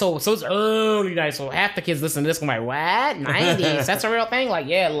 Like, so it's early 90s, so half the kids listen to this and like, what? 90s? That's a real thing? Like,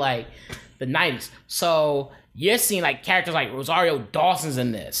 yeah, like, the 90s. So, you're seeing, like, characters like Rosario Dawson's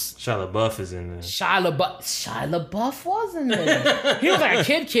in this. Shia LaBeouf is in this. Shia LaBeouf was in this. He was like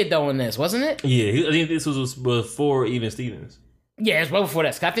a kid though in this, wasn't it? Yeah, I think this was before Even Stevens. Yeah, it was well before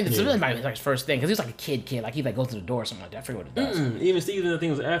that. Cause I think this really might be like his first thing. Because he was like a kid. Like, he'd like go to the door or something like that. I forget what it does. Even Stevens, I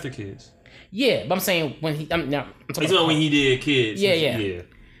think, was after Kids. Yeah, but I'm saying when he... I'm talking about when he did Kids. Yeah.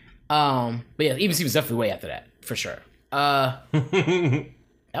 But yeah, Even Stevens definitely way after that. For sure. That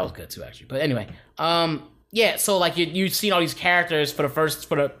was good too, actually. But anyway. Yeah, so like you've seen all these characters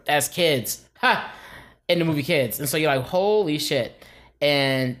as kids. In the movie Kids. And so you're like, holy shit.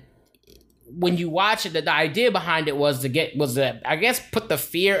 And... when you watch it, the idea behind it was to I guess put the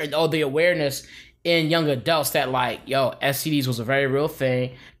fear and the awareness in young adults that like, yo, STDs was a very real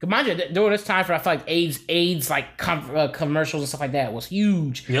thing. Cause mind you, during this time, I feel like AIDS like commercials and stuff like that was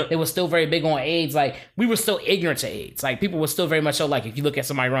huge. Yep. It was still very big on AIDS. Like we were still ignorant to AIDS. Like people were still very much so like if you look at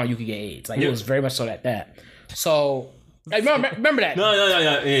somebody wrong, you could get AIDS. Like it was very much so that. So. Like, remember that? No,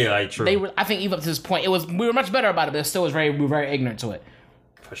 yeah, like true. I think even up to this point, we were much better about it, but it still was we were very ignorant to it.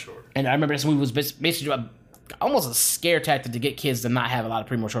 For sure. And I remember this movie was basically almost a scare tactic to get kids to not have a lot of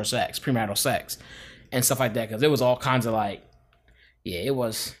premarital sex, and stuff like that. Because it was all kinds of like, yeah, it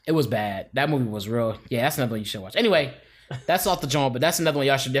was bad. That movie was real. Yeah, that's another one you should watch. Anyway, that's off the joint, but that's another one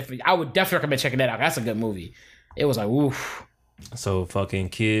y'all should I would definitely recommend checking that out. That's a good movie. It was like, oof. So fucking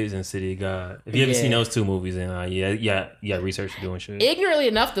Kids and City of God. If you haven't seen those two movies, then yeah, research doing shit. Ignorantly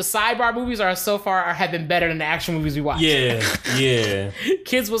enough, the sidebar movies have been better than the action movies we watched. Yeah.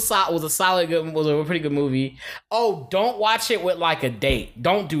 Kids was a pretty good movie. Oh, don't watch it with like a date.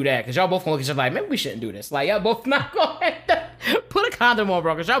 Don't do that because y'all both gonna look at each other like, maybe we shouldn't do this. Like y'all both not gonna put a condom on,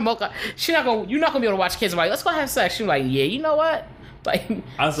 bro. Because you're not gonna be able to watch Kids. I'm like, let's go have sex. She's like, yeah, you know what? Like,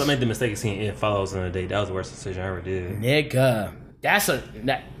 I made the mistake of seeing It Follows on a date. That was the worst decision I ever did. Nigga,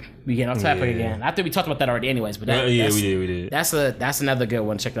 we get on topic again. I think we talked about that already, anyways. But we did. That's another good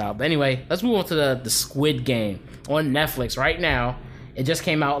one. Check it out. But anyway, let's move on to the Squid Game on Netflix right now. It just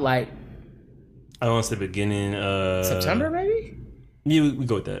came out like I want to say beginning September, maybe. Yeah, we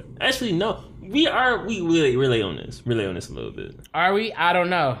go with that. Actually, no, we relay on this. Relay on this a little bit. Are we? I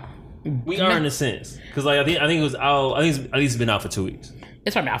don't know. We are in a sense because like I think it was out. I think it's at least been out for 2 weeks.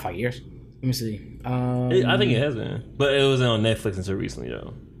 It's probably out 5 years. Let me see. I think it has been, but it was on Netflix until recently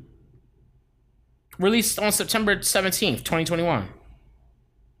though. Released on September 17th, 2021.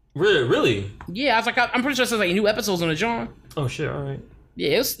 Really? Yeah, I was like, I'm pretty sure there's like new episodes on the John. Oh shit! All right.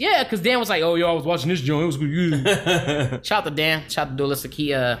 Yeah, because Dan was like, "Oh, yo, I was watching this John. It was good." Shout out to Dan. Shout out to Dualistic.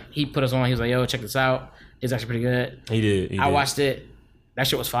 He put us on. He was like, "Yo, check this out. It's actually pretty good." He did. I watched it. That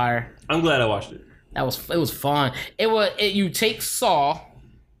shit was fire. I'm glad I watched it. It was fun. You take Saw.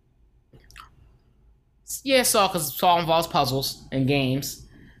 Yeah, Saw, because Saw involves puzzles and games.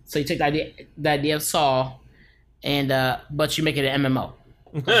 So you take the idea of Saw, and but you make it an MMO.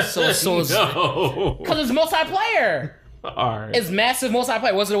 So it's because it's multiplayer. All right. It's massive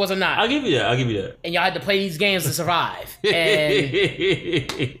multiplayer. Was it or was it not? I'll give you that. And y'all had to play these games to survive. And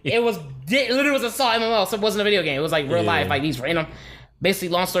it literally was a Saw MMO, so it wasn't a video game. It was like real life, like these random. Basically,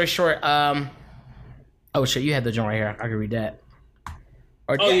 long story short, oh shit, you had the joint right here. I can read that.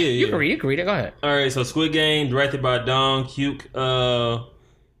 Or you can read it. Go ahead. All right, so Squid Game, directed by Dong Hyuk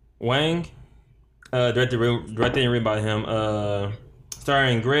Wang, directed and written by him,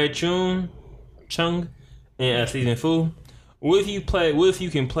 starring Greg Chung and Stephen Fu. What if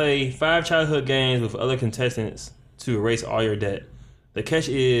you can play 5 childhood games with other contestants to erase all your debt? The catch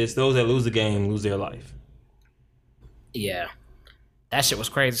is those that lose the game lose their life. Yeah. That shit was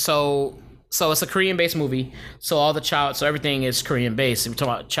crazy. So it's a Korean-based movie. So everything is Korean-based. We're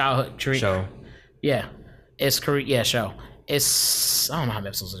talking about childhood show. Yeah, it's Korean. Yeah, show. It's I don't know how many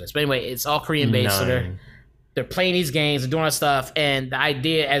episodes it is, but anyway, it's all Korean-based. 9. they're playing these games, they're doing that stuff, and the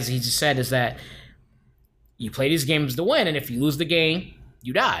idea, as he just said, is that you play these games to win, and if you lose the game,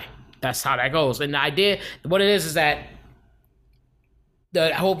 you die. That's how that goes. And the idea, what it is that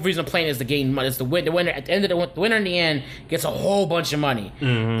the whole reason I'm playing is the game money. It's the winner. At the end of the winner in the end gets a whole bunch of money.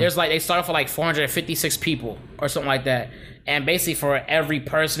 Mm-hmm. There's like, they start off with like 456 people or something like that, and basically for every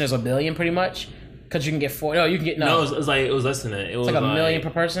person there's $1 billion pretty much. Because you can get four. No, you can get no. It was less than that. It was like $1 million per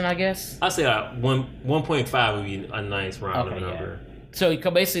person, I guess. I'd say 1.5 would be a nice round number. Yeah. So you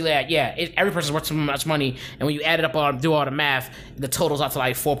can basically, every person's worth so much money, and when you add it up, do all the math, the total's out to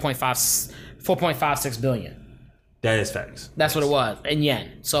like 4.56 billion. That is facts. That's what it was in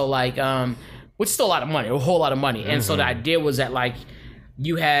yen. So like, which is still a lot of money, a whole lot of money. And so the idea was that like,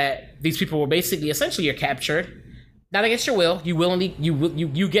 you had these people were basically essentially you're captured, not against your will. You willingly you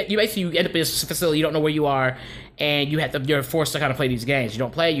basically end up in this facility. You don't know where you are, and you're forced to kind of play these games. You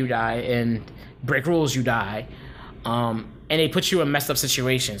don't play, you die, and break rules, you die. And they put you in messed up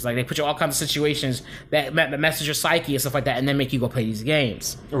situations. Like, they put you in all kinds of situations that mess with your psyche and stuff like that, and then make you go play these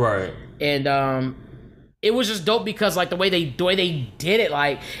games. Right. And it was just dope because, like, the way they did it,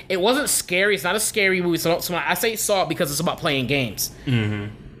 like, it wasn't scary. It's not a scary movie. So I say saw it because it's about playing games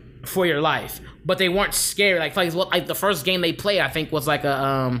for your life. But they weren't scary. Like the first game they played, I think, was like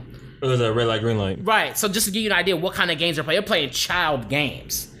a... it was a red light, green light. Right. So just to give you an idea what kind of games they're playing. They're playing child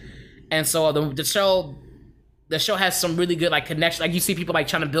games. And so the show has some really good like connection. Like, you see people like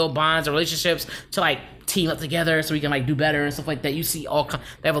trying to build bonds or relationships to like team up together so we can like do better and stuff like that. You see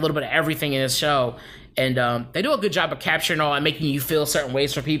they have a little bit of everything in this show, and they do a good job of capturing all and making you feel certain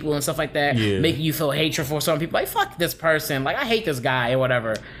ways for people and stuff like that. Yeah. Making you feel hatred for some people. Like, fuck this person. Like, I hate this guy or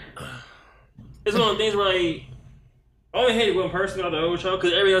whatever. It's one of the things where like, I only hated one person about the whole show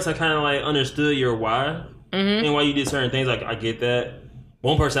because everybody else I kind of like understood your why and why you did certain things. Like, I get that.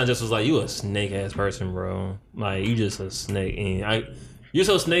 One person I just was like, you a snake ass person, bro. Like, you just a snake. And you're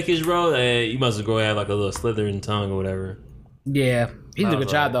so snakish, bro, that you must go have like a little slithering tongue or whatever. Yeah, he did a good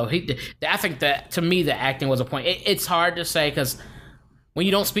job though. I think that to me the acting was a point. It's hard to say because when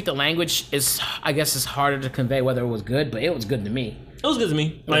you don't speak the language, I guess it's harder to convey whether it was good, but it was good to me. It was good to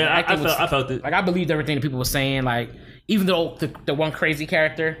me. Like, I felt it. Like, I believed everything that people were saying. Like, even though the one crazy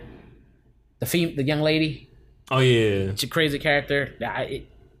character, the young lady. Oh yeah, she's a crazy character.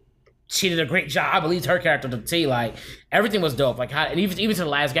 She did a great job. I believed her character to the T. Like, everything was dope. Like, and even to the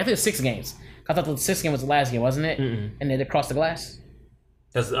last game, I think it was 6 games. I thought the 6th game was the last game, wasn't it? Mm-mm. And then they crossed the glass.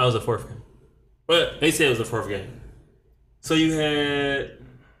 That was the 4th game. But they said it was the 4th game. So you had,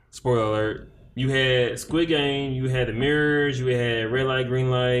 spoiler alert, you had Squid Game, you had the mirrors, you had red light,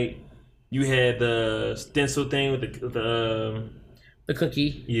 green light, you had the stencil thing with the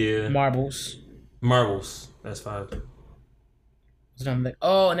cookie. Yeah. Marbles. That's 5.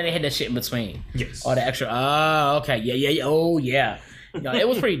 Oh, and then they had that shit in between. Yes. All the extra. Oh, okay. Yeah. Oh, yeah. No, it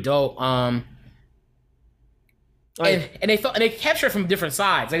was pretty dope. And they captured it from different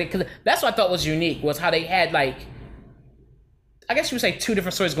sides. Like, cause that's what I thought was unique was how they had like, I guess you would say 2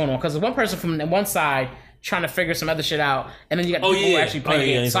 different stories going on. Because one person from one side trying to figure some other shit out, and then you got people who actually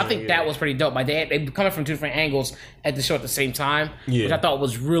play it. So I think that was pretty dope. Like, they coming from 2 different angles at the show at the same time, which I thought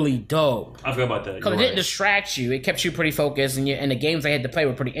was really dope. I forgot about that. Because it didn't distract you. It kept you pretty focused, and the games they had to play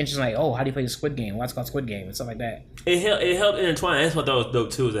were pretty interesting. Like, oh, how do you play the Squid Game? Why it's called Squid Game? And stuff like that. It helped intertwine. That's what I thought was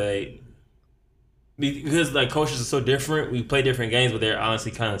dope too. That because like cultures are so different, we play different games, but they're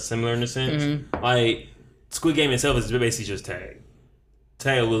honestly kind of similar in a sense. Mm-hmm. Like, Squid Game itself is basically just tag with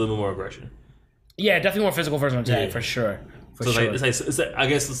a little bit more aggression. Yeah, definitely more physical version of tag for sure. It's like, I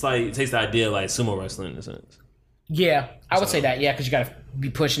guess it's like it takes the idea of like sumo wrestling in a sense. Yeah, I would say that. Yeah, because you gotta be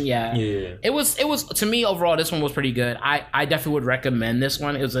pushing. Yeah. It was to me overall. This one was pretty good. I definitely would recommend this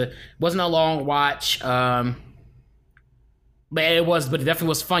one. Wasn't a long watch. But it definitely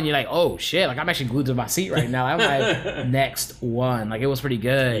was fun. You're like, oh shit! Like, I'm actually glued to my seat right now. I'm like, next one. Like, it was pretty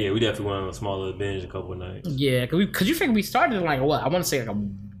good. Yeah, we definitely went on a small little binge a couple of nights. Yeah, because you think we started in like what? I want to say like a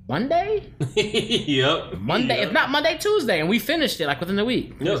Monday? Yep. Monday, if not Monday, Tuesday, and we finished it like within the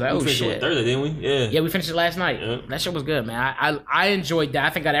week. Yep. Like, we finished it Thursday, didn't we? Yeah. Yeah, we finished it last night. Yep. That shit was good, man. I enjoyed that. I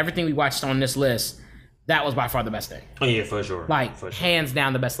think out of everything we watched on this list, that was by far the best thing. Oh yeah, for sure. Like, hands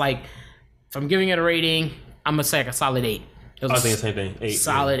down the best. Like, if I'm giving it a rating, I'm gonna say like a solid 8. I think the same thing. 8.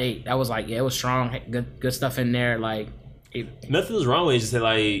 Solid 8. That was like, it was strong. Good stuff in there. Like, nothing was wrong with it. Just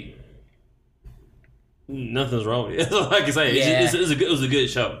like. Nothing's wrong with it. That's all I can say. Yeah. It was a good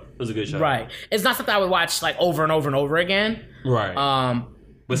show. It was a good show. Right. It's not something I would watch like over and over and over again. Right.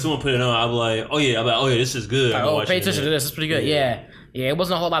 But someone put it on, I'll be like, oh yeah, this is good. Like, pay attention to this. It's pretty good. Yeah. It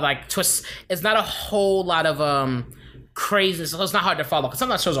wasn't a whole lot of like twists. It's not a whole lot of crazy. So it's not hard to follow because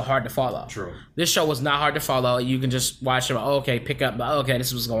sometimes shows are hard to follow. True. This show was not hard to follow. You can just watch it. Okay, pick up. Okay, this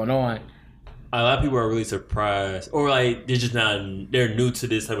is what's going on. A lot of people are really surprised, or like they're new to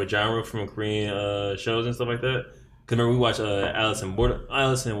this type of genre from Korean shows and stuff like that. Because remember we watched Alice in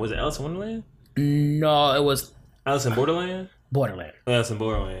Wonderland? No, it was Alice in Borderland. Alice in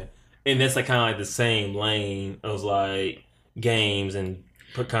Borderland, and that's like kind of like the same lane of like games and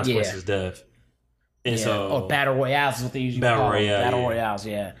consequences, death. And so, Battle Royales is what they usually call them. Battle Royales,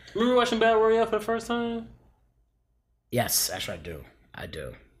 yeah. Remember watching Battle Royale for the first time? Yes, actually I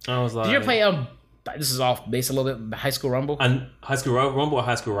do. I was like, did you ever play? This is off base a little bit. High School Rumble. High School Rumble or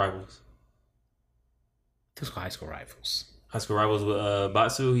High School Rivals? It was called High School Rivals. High School Rivals with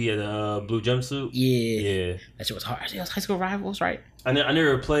Batsu. He had a blue jumpsuit. Yeah. That shit was hard. It was High School Rivals, right? I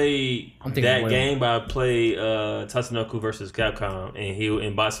never played that game, but I played Tatsunoko versus Capcom,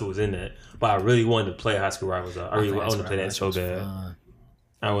 and Batsu was in that. But I really wanted to play High School Rivals. I wanted to play that so bad.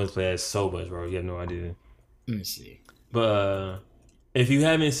 I wanted to play that so much, bro. You have no idea. Let me see. But if you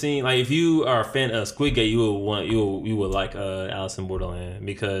haven't seen, like, if you are a fan of Squid Game, you would like Alice in Borderland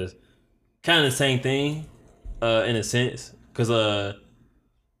because kind of the same thing in a sense. Because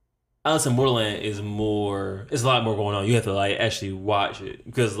Alice in Borderland is more. It's a lot more going on. You have to like actually watch it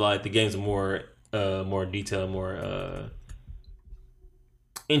because like the games are more detailed, more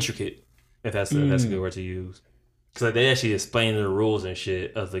intricate. If that's a good word to use. Because like, they actually explain the rules and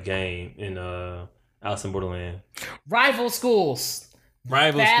shit of the game in Alice in Borderland. Rival schools.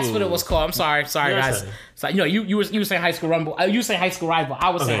 That's what it was called. I'm sorry, guys. So, you were saying High School Rumble. You were saying High School Rival. I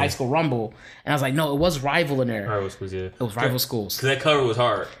was saying High School Rumble, and I was like, no, it was Rival in there. Rival schools, yeah. It was Rival schools. Because that cover was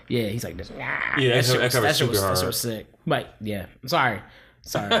hard. Yeah, he's like this. Yeah, that cover was super hard. That was sick. But yeah, sorry.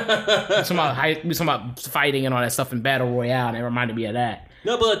 We're talking about fighting and all that stuff in Battle Royale, and it reminded me of that.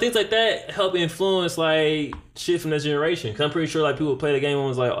 No, but like, things like that help influence like shit from that generation. Because I'm pretty sure like people played the game and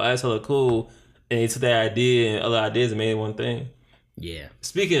was like, oh, that's hella cool, and they took that idea and other ideas and made it one thing. Yeah.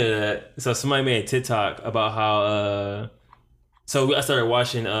 Speaking of that, so somebody made a TikTok about how so I started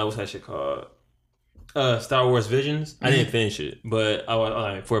watching what's that shit called? Star Wars Visions. I didn't finish it, but I was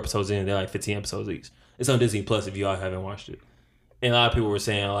like 4 episodes in. They're like 15 episodes each. It's on Disney Plus if y'all haven't watched it. And a lot of people were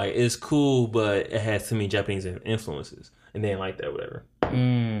saying like it's cool, but it has too many Japanese influences, and they didn't like that, whatever.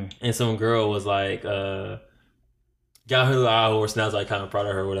 And some girl was like, got her little eye horse, and I was like kind of proud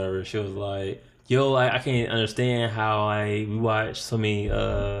of her, whatever. She was like, yo, I can't understand how we watch so many.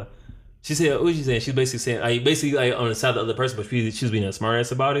 She said, what was she saying? She was basically saying, like on the side of the other person, but she was being a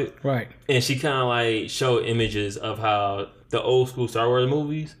smartass about it. Right. And she kind of like showed images of how the old school Star Wars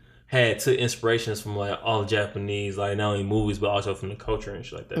movies took inspirations from like all the Japanese, like not only movies, but also from the culture and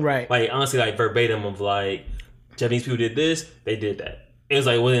shit like that. Right. Like honestly, like verbatim of like, Japanese people did this, they did that. It was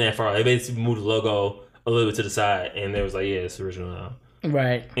like, it wasn't that far. They basically moved the logo a little bit to the side, and they was like, yeah, it's original now.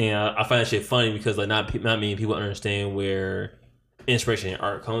 Right. And I find that shit funny because like not many people understand where inspiration in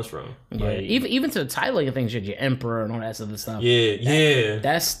art comes from. Yeah. Like, even to the titling of things, your emperor and all that other stuff. Yeah.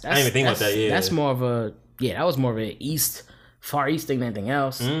 That's I didn't even think about that. Yeah. That's more of a that was more of an Far East thing than anything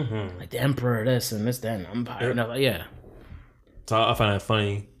else. Mm-hmm. Like the emperor, this and this, that, and empire. Yeah. So I find that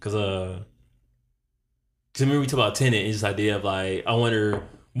funny because to me we talk about Tenet and this idea of like I wonder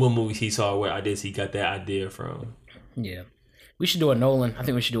what movies he saw, what ideas he got that idea from. Yeah. We should do a Nolan. I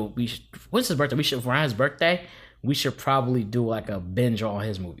think we should do. When's his birthday? For his birthday, we should probably do like a binge on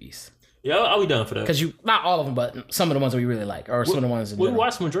his movies. Yeah, I'll be down for that. Because not all of them, but some of the ones that we really like, or some of the ones. We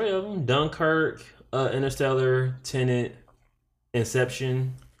watched majority of them: Dunkirk, Interstellar, Tenet,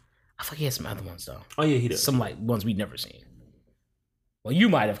 Inception. I forget some other ones though. Oh yeah, he does. Some like ones we've never seen. Well, you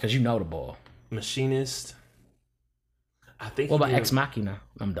might have because you know the ball. Machinist. I think. What about Ex Machina?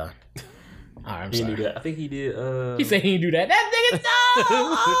 I'm done. All right, I'm sorry. Do that. I think he did. He said he didn't do that. That nigga, no!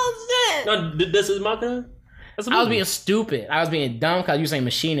 Oh, shit! No, this is Machina? I was being stupid. I was being dumb because you were saying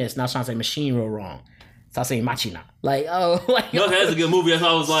machinist, and I was trying to say machine real wrong. So I was saying Machina. Like, oh. Like, no, that's a good movie. That's why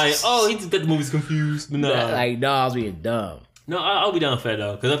I was like, oh, he just got the movies confused. But no. No, I was being dumb. No, I'll be down for that,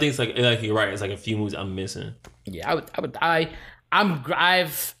 though. Because I think it's like you're right. It's like a few movies I'm missing. Yeah,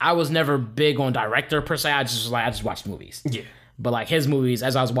 I was never big on director per se. I just watched movies. Yeah. But like his movies,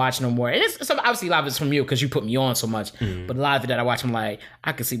 as I was watching them more, and it's obviously a lot of it's from you because you put me on so much. But a lot of it that I watch, I'm like,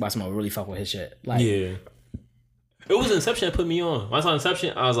 I could see why someone would really fuck with his shit. Like, yeah. It was Inception that put me on. When I saw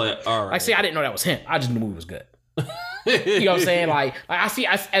Inception, I was like, all right. Like, see, I didn't know that was him. I just knew the movie was good. You know what I'm saying? Like I see,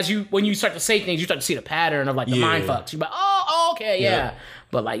 when you start to say things, you start to see the pattern of like the mind fucks. You're like, oh, okay, yeah.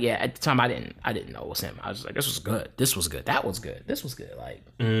 But like, yeah, at the time, I didn't know it was him. I was just like, this was good. This was good. That was good. This was good. Like,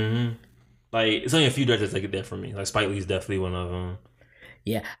 like it's only a few directors that get that from me. Like Spike Lee's definitely one of them.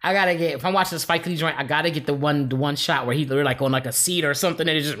 Yeah, I gotta get, if I'm watching the Spike Lee joint, I gotta get the one shot where they're like on like a seat or something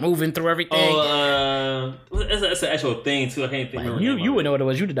and it's just moving through everything. Oh, that's an actual thing too. I can't think. Like, you would know what it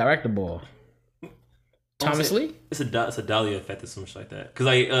was. You the director, boy. Thomas Lee? It's a Dahlia effect or some shit like that. Cause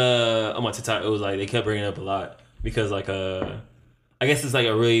like on my TikTok, it was like they kept bringing it up a lot because like I guess it's like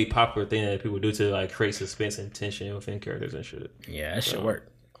a really popular thing that people do to like create suspense and tension within characters and shit. Yeah, that shit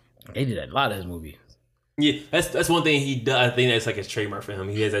worked. They did a lot of his movies. Yeah, that's one thing he does. I think that's like his trademark for him.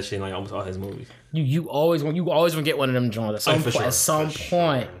 He has that shit in like almost all his movies. You always want to get one of them joints at some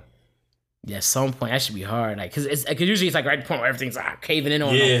point. Yeah, at some point that should be hard. Like, cause usually it's like right at the point where everything's caving in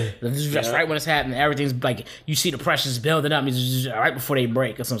on them. Just right when it's happening, everything's like you see the pressure's building up. It's just right before they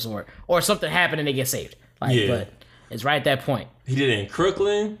break of some sort, or something happened and they get saved. Like, but it's right at that point. He did it in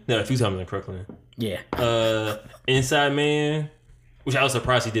Crooklyn. No, a few times in Crooklyn. Yeah. Inside Man, which I was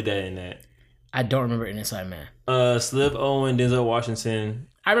surprised he did that in that. I don't remember Inside Man. Slip Owen, Denzel Washington.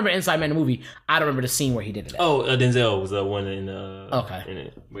 I remember Inside Man the movie. I don't remember the scene where he did it. Oh, Denzel was the one in okay. In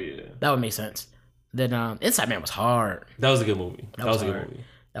it. But yeah. That would make sense. Then Inside Man was hard. That was a good movie. That was a good movie.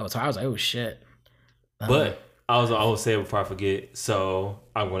 That was hard. I was like, oh shit. But I will say it before I forget. So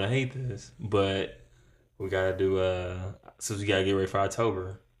I'm gonna hate this, but we gotta do since we gotta get ready for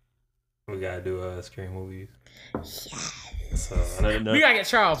October, we gotta do scary movies. Yes. So we gotta get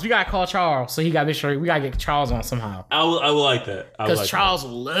Charles. We gotta call Charles. So he gotta make sure we gotta get Charles on somehow. I will like that because Charles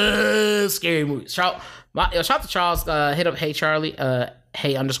loves scary movies. Shout out to Charles. Hit up Hey Charlie.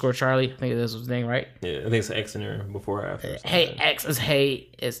 Hey_Charlie. I think that's his name, right? Yeah, I think it's an X in there before or after. Hey X is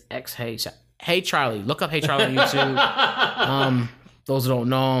X Hey Charlie. Look up Hey Charlie on YouTube. Those who don't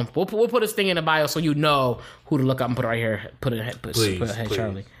know him, we'll put his thing in the bio so you know who to look up and put it right here. Put Hey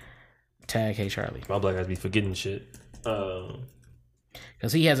Charlie. Tag Hey Charlie. My black guys be forgetting shit.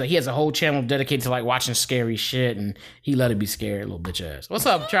 Because he has a whole channel dedicated to like watching scary shit, and he let it be scared, little bitch ass. What's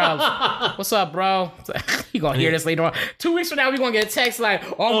up, Charles? What's up, bro? You gonna hear this later on? 2 weeks from now, we gonna get a text like,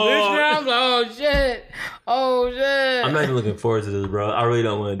 oh shit. I'm not even looking forward to this, bro. I really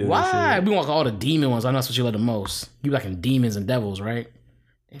don't want to do this. Why? We want all the demon ones. I know that's what you like the most. You liking demons and devils, right?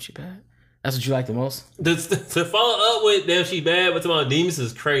 Damn, she bad. That's what you like the most? To follow up with Damn She Bad, but talking about demons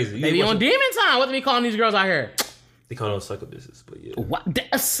is crazy. Maybe on demon time. What are we calling these girls out here? They call them succubuses, but yeah. What?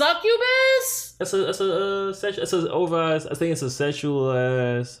 A succubus? That's a overall. I think it's a sexual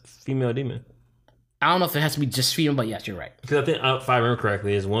ass female demon. I don't know if it has to be just female, but yes, you're right. Because I think, if I remember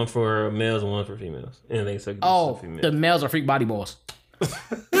correctly, it's one for males and one for females. And I think succubus is for females. The males are freak body balls.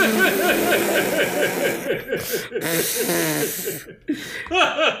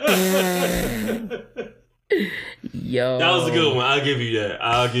 Yo, that was a good one. I'll give you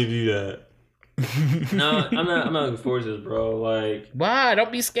that. No, I'm not looking forward to this, bro. Like, why?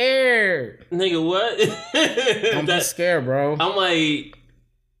 Don't be scared, nigga. What? Don't be scared, bro. I'm like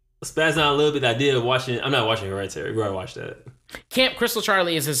spazzing out a little bit. I'm not watching Hereditary. We're gonna watch that. Camp Crystal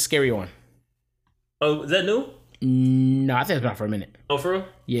Charlie is a scary one. Oh, is that new? No, I think it's been out for a minute. Oh, for real?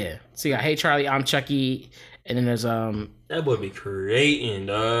 Yeah. So you got Hey Charlie, I'm Chucky, and then there's that boy be creating,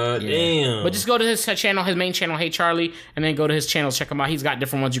 dog. Yeah. Damn. But just go to his channel, his main channel, Hey Charlie, and then go to his channel, check him out. He's got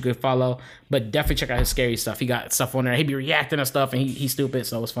different ones you could follow, but definitely check out his scary stuff. He got stuff on there. He be reacting to stuff, and he's stupid,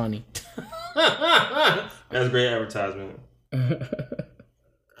 so it's funny. That's great advertisement.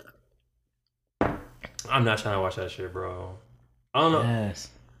 I'm not trying to watch that shit, bro. I don't know. Yes.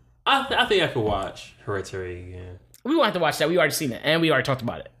 I think I could watch Hereditary again. We won't have to watch that. We already seen it, and we already talked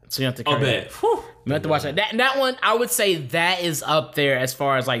about it. So you have to. Oh, bet. We have to watch that. That one, I would say that is up there as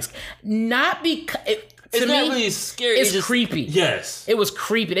far as like not because it's not really scary. It's just creepy. Yes, it was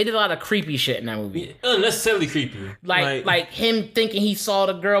creepy. They did a lot of creepy shit in that movie. Unnecessarily creepy. Like him thinking he saw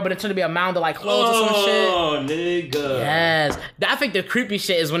the girl, but it turned to be a mound of like clothes or some shit. Oh, nigga. Yes, I think the creepy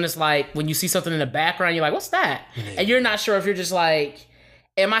shit is when it's like when you see something in the background, you're like, "What's that?" And you're not sure if you're just like.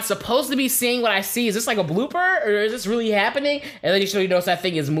 Am I supposed to be seeing what I see? Is this like a blooper? Or is this really happening? And then you notice that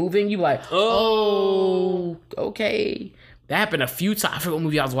thing is moving. You like, oh, okay. That happened a few times. I forget what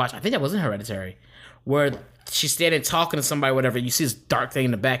movie I was watching. I think that was in Hereditary. Where she's standing talking to somebody, whatever. You see this dark thing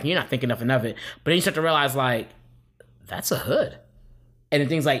in the back and you're not thinking nothing of it. But then you start to realize, like, that's a hood. And then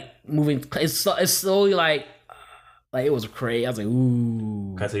things like moving. It's slowly like it was crazy. I was like,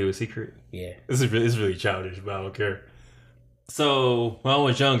 ooh. Can I tell you a secret? Yeah. It's really childish, but I don't care. So when I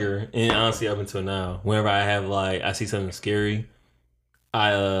was younger, and honestly up until now, whenever I see something scary,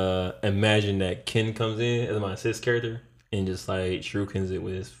 I imagine that Ken comes in as my assist character and just like shurikens it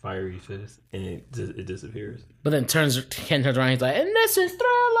with his fiery fist, and it disappears. But then Ken turns around, he's like, "And this is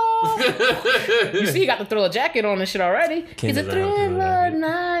Thriller." oh. You see, he got the Thriller jacket on and shit already. He's a Thriller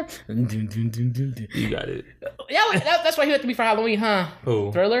night. You got it. Yeah, that's why he had to be for Halloween, huh?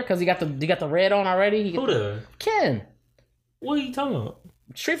 Who? Thriller, because he got the red on already. Who the? Ken. What are you talking about?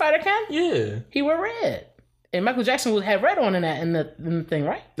 Street Fighter Ken? Yeah. He wore red. And Michael Jackson had red on in the thing,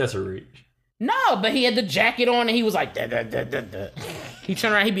 right? That's a reach. No, but he had the jacket on and he was like, da, da, da, da, da. He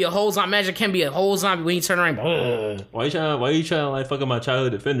turned around, he'd be a whole zombie. Magic can be a whole zombie when he turn around. Why you trying to like fuck up my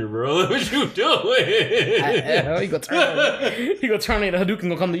childhood defender, bro? What you doing? He gonna turn into Hadouken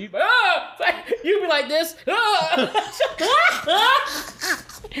gonna come to you. You be like this.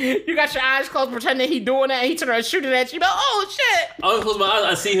 You got your eyes closed pretending he doing that and he turn around shooting at you. Like, oh shit. I close my eyes,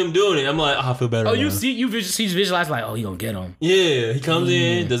 I see him doing it. I'm like, I feel better. Oh, now. you visualize like, oh, he gonna get him. Yeah, he comes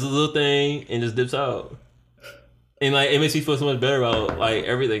in, does a little thing, and just dips out. And like it makes me feel so much better about like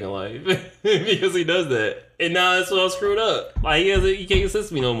everything in life because he does that. And now that's what I'm screwed up. Like he can't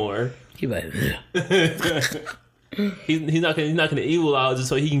assist me no more. He like he's not gonna evil out just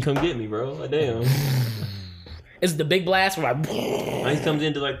so he can come get me, bro. Like damn. It's the big blast where he comes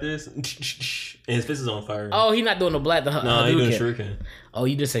into like this and his fist is on fire. Oh, he's not doing the blast. No, he's doing shuriken. Oh,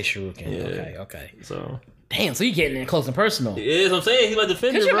 you did say shuriken. Yeah. Okay. So. Damn, so you getting in close and personal. Yeah, that's what I'm saying. He's like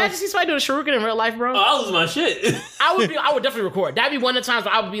defender, bro. Could you bro. imagine somebody doing a shuriken in real life, bro? Oh, I lose my shit. I would definitely record. That'd be one of the times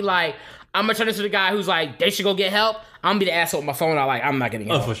where I would be like, I'm gonna turn into the guy who's like, they should go get help. I'm gonna be the asshole with my phone out like, I'm not getting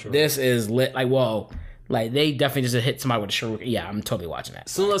help. Oh, for sure. This is lit. Like, whoa. Like, they definitely just hit somebody with a shuriken. Yeah, I'm totally watching that.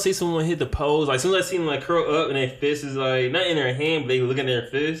 As soon as I see someone hit the pose, like, as soon as I see them, like, curl up and their fist is, like, not in their hand, but they look at their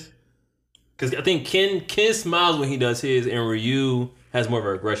fist. Because I think Ken smiles when he does his, and Ryu has more of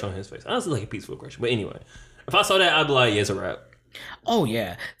an aggression on his face. Honestly, like a peaceful aggression. But anyway, if I saw that, I'd be like, yeah, it's a wrap. Oh,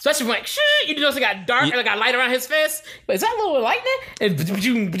 yeah. Especially when, like, you notice it got dark and it got light around his fist. But is that a little lightning?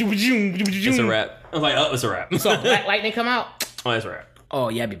 It's a wrap. I was like, oh, it's a wrap. So, lightning come out? Oh, it's a wrap. Oh,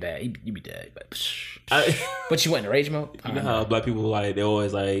 yeah, it'd be bad. You'd be dead. But you went in rage mode? You know how black people, like, they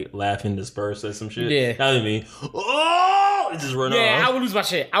always, like, laugh and disperse or some shit? Yeah. That would mean, oh, it just run off. Yeah, I would lose my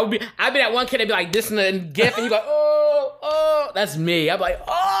shit. I'd be that one kid that'd be like this in the GIF and you like, oh, that's me. I'd be like,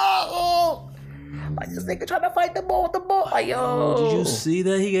 oh. Like, this nigga trying to fight the bull with the bull. Like, yo. Did you see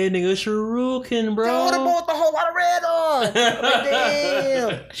that? He gave nigga a shuriken, bro. Yo, the bull with a whole lot of red on. Like, damn.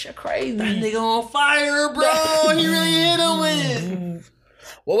 That shit crazy. That nigga on fire, bro. He really hit him with it.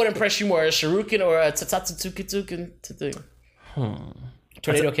 What would impress you more, a shuriken or a tatsutsuki?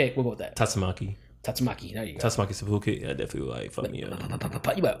 Tornado kick, we'll go with that. Tatsumaki, there you go. Tatsumaki Seppuku kick, yeah, definitely like fuck me up.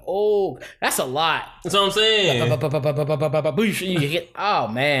 You like, oh, that's a lot. That's what I'm saying. You get, oh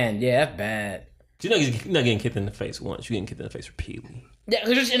man, yeah, that's bad. You're not getting kicked in the face once. You're getting kicked in the face repeatedly. Yeah,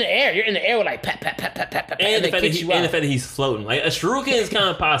 because you're just in the air. You're in the air with like pat, pat, pat, pat, pat, pat. And the fact that he's floating. Like, a shuriken is kind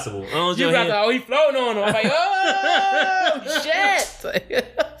of possible. You got the, he's floating on him. I'm like, oh, shit.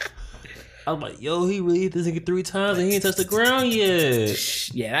 I was like, yo, he really hit this nigga 3 times and he ain't touched the ground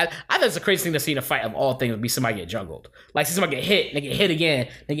yet. Yeah, I think it's the craziest thing to see in a fight of all things would be somebody get juggled. Like, see somebody get hit, they get hit again,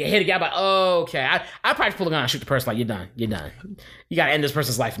 they get hit again. I'm like, oh, okay. I'd probably pull a gun and shoot the person like, you're done. You gotta end this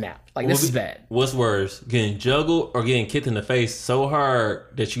person's life now. Like, this is bad. What's worse, getting juggled or getting kicked in the face so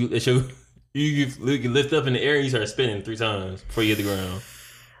hard that you lift up in the air and you start spinning 3 times before you hit the ground?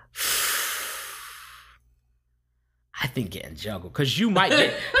 I think getting juggled because you might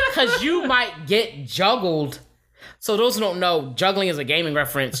get juggled. So those who don't know, juggling is a gaming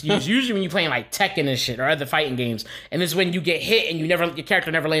reference used usually when you're playing like Tekken and shit or other fighting games, and it's when you get hit and your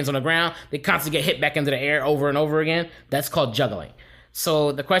character never lands on the ground. They constantly get hit back into the air over and over again. That's called juggling.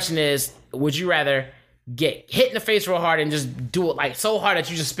 So the question is, would you rather get hit in the face real hard and just do it like so hard that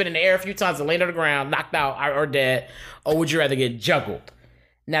you just spin in the air a few times and land on the ground, knocked out or dead, or would you rather get juggled?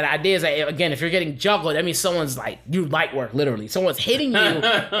 Now, the idea is that, again, if you're getting juggled, that means someone's like, you light work, literally. Someone's hitting you,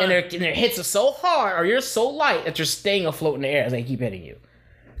 and their hits are so hard, or you're so light that you're staying afloat in the air as they keep hitting you.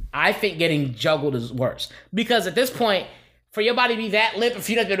 I think getting juggled is worse. Because at this point, for your body to be that limp, if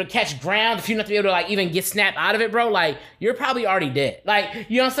you're not able to catch ground, if you're not able to, like, even get snapped out of it, bro, like, you're probably already dead. Like,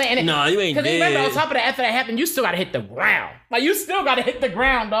 you know what I'm saying? No, you ain't dead. Because remember, on top of that, after that happened, you still got to hit the ground. Like, you still got to hit the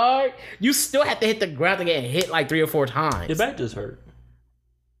ground, dog. You still have to hit the ground to get hit, like, 3 or 4 times. Your back just hurt.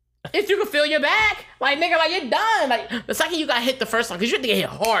 If you can feel your back, like, nigga, like, you're done. Like, the second you got hit the first time, because you have to get hit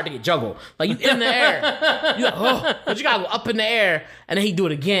hard to get juggled. Like, you in the air. You're like, oh. But you got to go up in the air, and then he do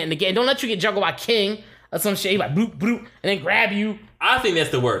it again and again. Don't let you get juggled by King or some shit. He like, bloop, bloop, and then grab you. I think that's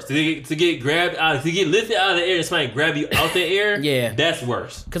the worst. To get grabbed out, to get lifted out of the air and somebody grab you out the air, yeah, that's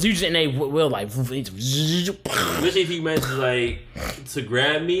worse. Because you just in a will, like, especially if you manage, like, to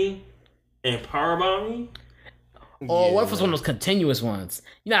grab me and powerbomb me. Or what if it's one of those continuous ones?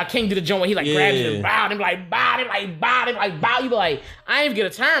 You know how King do the joint where he like grabs you and bow, and like bow, and like bow, and like bow. You be like, I ain't even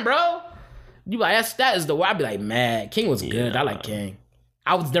get a turn, bro. You be like, that is the way. I be like, man, King was good. I like King.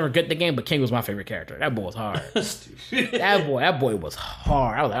 I was never good at the game, but King was my favorite character. That boy was hard. that boy was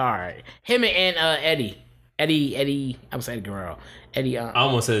hard. I was like, all right. Him and Eddie. I'm gonna say Eddie Guerrero. Eddie. I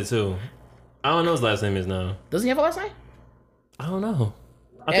almost said it too. I don't know his last name is now. Does he have a last name? I don't know.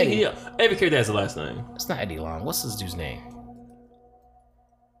 I think every character has a last name. It's not Eddie Long. What's this dude's name?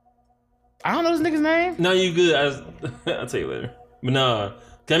 I don't know this nigga's name. No, you good. I'll tell you later. But nah, cause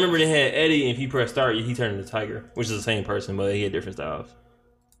I remember they had Eddie, and if you press start, he turned into Tiger, which is the same person, but he had different styles.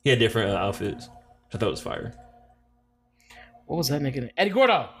 He had different outfits. I thought it was fire. What was that nigga name? Eddie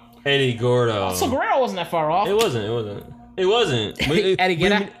Gordo. Eddie Gordo. Oh, so Guerrero wasn't that far off. It wasn't. Eddie,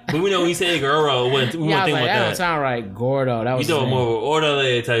 get out. But we know when he said Guerrero, we wouldn't think about that. That don't sound right. Gordo. That was. You know more of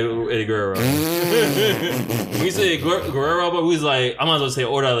Orderly type Eddie Guerrero. We said Guerrero, but we was like, I might as well say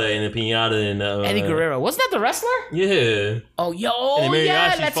Orderly and the Pinata and Eddie Guerrero. Wasn't that the wrestler? Yeah. Oh, yeah.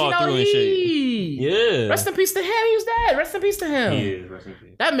 Latino through and shit. Yeah. Rest in peace to him. He was dead. Rest in peace to him. He is. Rest in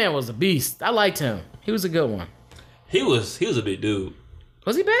peace. That man was a beast. I liked him. He was a good one. He was a big dude.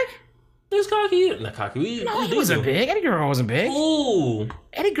 Was he big? He was cocky. Not cocky. He wasn't big. Eddie Guerrero wasn't big. Ooh.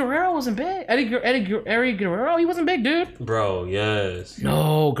 Eddie Guerrero wasn't big. Eddie Guerrero, he wasn't big, dude. Bro, yes.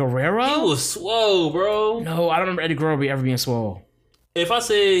 No, Guerrero? He was swole, bro. No, I don't remember Eddie Guerrero ever being swole. If I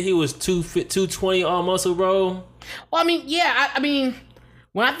said he was 220 all muscle, bro. Well, I mean, yeah, I mean,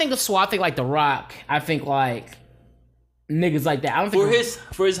 when I think of swole, I think like The Rock. I think like niggas like that. I don't think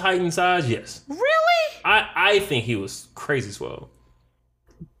for his height and size, yes. Really? I think he was crazy swole.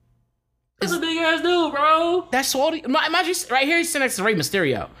 That's a big ass dude, bro. That's swole. Imagine right here, he's sitting next to Rey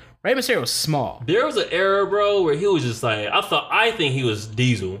Mysterio. Rey Mysterio was small. There was an era, bro, where he was just like, I think he was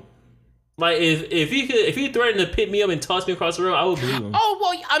Diesel. Like if he threatened to pick me up and toss me across the room, I would believe him. Oh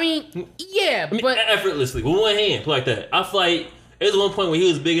well, I mean, yeah, but effortlessly with one hand, like that. I feel like there's one point when he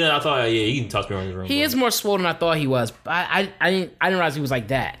was big enough. I thought, yeah, he can toss me around the room. He is more swole than I thought he was. But I didn't realize he was like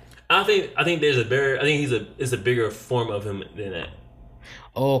that. I think it's a bigger form of him than that.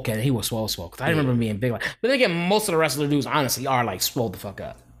 Oh, okay, he was swole. Cause I remember him being big. But then again, most of the wrestler dudes honestly are like swole the fuck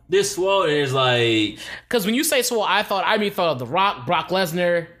up. This swole is like, because when you say swole, I thought of The Rock, Brock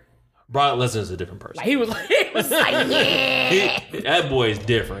Lesnar. Brock Lesnar's a different person. Like, he was like, yeah. That boy is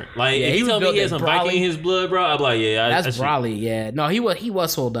different. Like, yeah, if you tell me he has some Viking in his blood, bro, I'm like, yeah. That's Brawley, yeah. No, he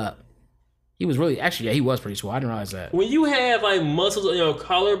was swole up. He was really, actually, yeah, he was pretty swole. I didn't realize that. When you have like muscles on your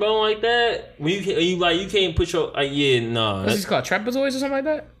collarbone like that, when you can't put your What's he called? Trapezoids or something like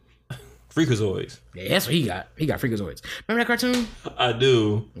that? Freakazoids. Yeah, that's what he got. He got Freakazoids. Remember that cartoon? I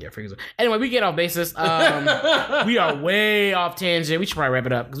do. Yeah, Freakazoids. Anyway, we get off basis. We are way off tangent. We should probably wrap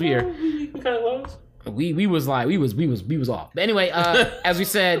it up because we are. We kind of lost. We was off. But anyway, as we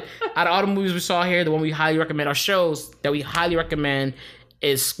said, out of all the movies we saw here, the one we highly recommend, our shows that we highly recommend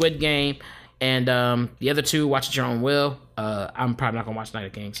is Squid Game, and the other two, watch at your own will. I'm probably not gonna watch Night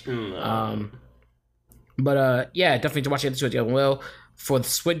of Kings. But yeah, definitely to watch the other two at your own will. For the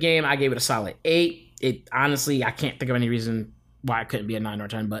Squid Game, I gave it a solid 8. It honestly, I can't think of any reason why it couldn't be a 9 or a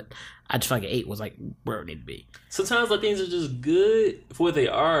 10, but I just feel like an 8 was like where it needed to be. Sometimes like things are just good for what they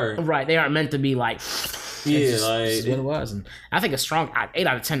are. Right, they aren't meant to be like. Yeah, just, like what it was, and I think a strong 8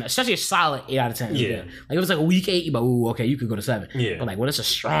 out of 10, especially a solid 8 out of 10. Yeah, like if it was like a weak 8, but ooh, okay, you could go to 7. Yeah, but like when it's a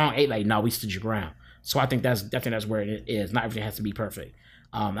strong 8, like no, we stood your ground. So I think that's where it is. Not everything has to be perfect.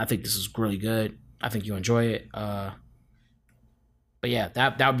 I think this is really good. I think you enjoy it. But yeah,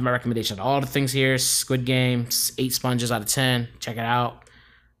 that would be my recommendation. All the things here, Squid Game, 8 sponges out of 10. Check it out.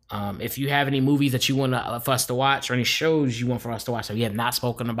 If you have any movies that you want for us to watch, or any shows you want for us to watch that we have not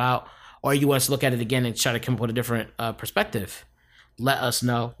spoken about, or you want us to look at it again and try to come up with a different perspective, let us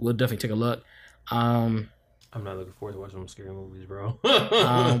know. We'll definitely take a look. I'm not looking forward to watching some scary movies, bro.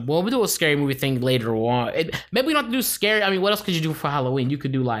 Well, we'll do a scary movie thing later on. Maybe we don't have to do scary. I mean, what else could you do for Halloween? You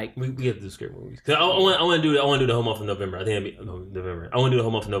could do like we have to do scary movies. Cause I want to do the whole month of November. I think that'd be November. I want to do the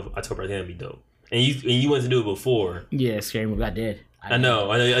whole month of October. I think that'd be dope. And you wanted to do it before. Yeah, scary movie. I did. I know.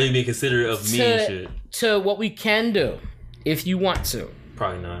 I didn't be considerate of me and shit. To what we can do, if you want to.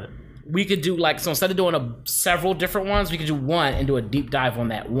 Probably not. We could do like, so instead of doing several different ones, we could do one and do a deep dive on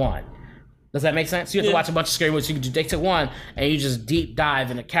that one. Does that make sense? You have to watch a bunch of scary movies. You can take one and you just deep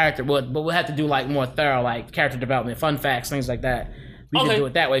dive in a character. But we'll have to do like more thorough, like character development, fun facts, things like that. We can do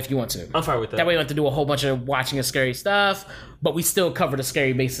it that way if you want to. I'm fine with that. That way we don't have to do a whole bunch of watching of scary stuff, but we still cover the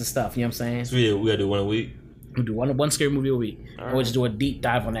scary basis stuff. You know what I'm saying? So we gotta do one a week. We'll do one scary movie a week. Right. And we'll just do a deep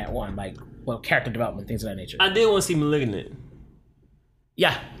dive on that one, like character development, things of that nature. I did want to see Malignant.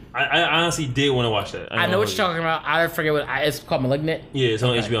 Yeah. I honestly did want to watch that. I know what you're talking about. I forget what it's called. Malignant. Yeah, it's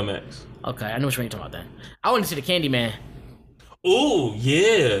on HBO Max. Okay, I know what you're talking about then. I want to see the Candyman. Oh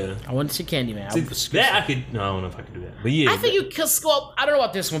yeah. I want to see Candyman. See, that I could. No, I don't know if I could do that. But yeah. I think you could. Well, I don't know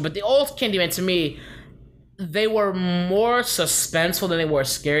about this one, but the old Candyman to me, they were more suspenseful than they were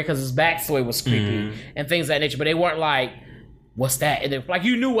scary because his backstory was creepy and things of that nature. But they weren't like, what's that? And like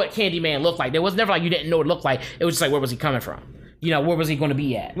you knew what Candyman looked like. There was never like you didn't know what it looked like. It was just like, where was he coming from? You know, where was he going to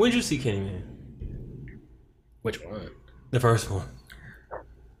be at? When did you see Candyman? Which one? The first one.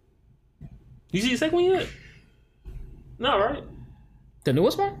 You see the second one yet? No, right? The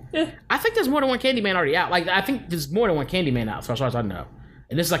newest one? Yeah. I think there's more than one Candyman already out. Like, I think there's more than one Candyman out, so as far as I know.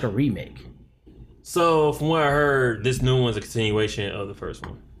 And this is like a remake. So, from what I heard, this new one's a continuation of the first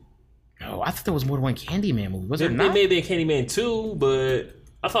one. No, I thought there was more than one Candyman movie. Was there It not? may have been Candyman 2, but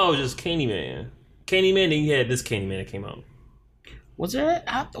I thought it was just Candyman. Candyman, then you had this Candyman that came out. Was there?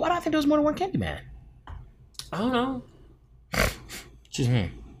 Why do I think there was more than one Candyman? I don't know. Excuse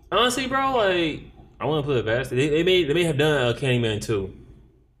me. Honestly, bro, like, I want to put it past. They may have done a Candyman 2.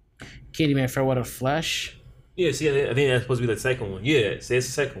 Candyman Farewell to Flesh? Yeah, see, I think that's supposed to be the second one. Yeah, see, it's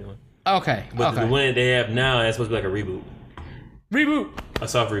the second one. Okay. But the one that they have now, that's supposed to be like a reboot. Reboot. A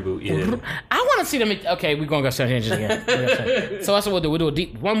soft reboot, yeah. I want to see them. Okay, we're going to go search engines again. So that's what we'll do. We'll do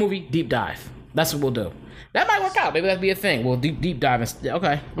one movie, deep dive. That's what we'll do. That might work out. Maybe that'd be a thing. We'll deep dive.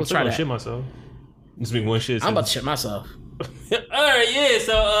 Okay, we'll try that. Shit myself. This be one shit. I'm about to shit myself. All right, yeah.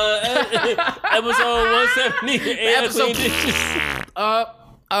 So, episode 178. Episode.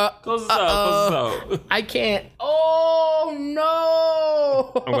 Close this out. I can't. Oh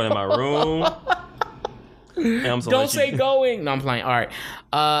no! I'm going in my room. Don't say going. No, I'm playing. All right.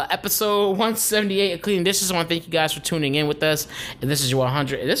 Episode 178 of Cleaning Dishes. I want to thank you guys for tuning in with us. And this is your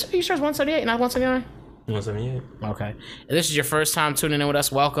 100. Are you sure it's 178 not 179? 178. Okay. If this is your first time tuning in with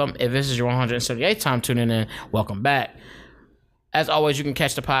us, welcome. If this is your 178th time tuning in, welcome back. As always, you can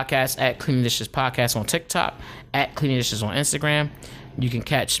catch the podcast at Cleaning Dishes Podcast on TikTok, at Cleaning Dishes on Instagram. You can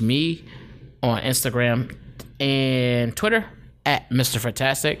catch me on Instagram and Twitter at Mr.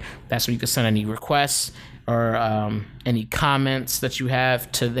 Fantastic. That's where you can send any requests or any comments that you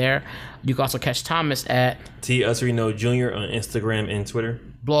have to there. You can also catch Thomas at T. Usrino Jr. on Instagram and Twitter.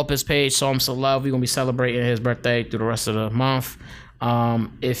 Blow up his page, show him some love. We're going to be celebrating his birthday through the rest of the month.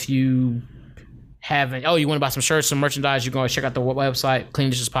 If you haven't, you want to buy some shirts, some merchandise, you can go check out the website,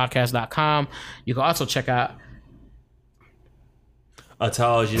 cleandishespodcast.com. You can also check out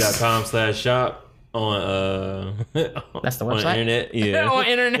Autology.com/shop on that's the website. On internet. Yeah. On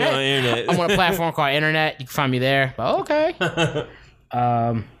internet. Yeah, on internet. I'm on a platform called Internet. You can find me there. But okay.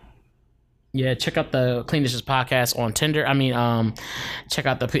 Yeah, check out the Clean Dishes Podcast on Tinder. Check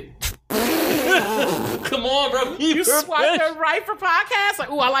out the Come on, bro. You swiped it right for podcasts?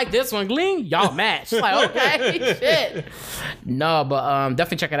 Like, ooh, I like this one. Gling, y'all match. Like, okay, shit. No, but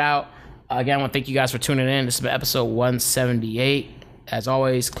definitely check it out. Again, I want to thank you guys for tuning in. This is episode 178. As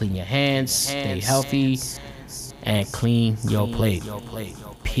always, clean your hands, stay healthy, and clean your plate.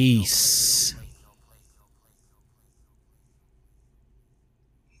 Peace.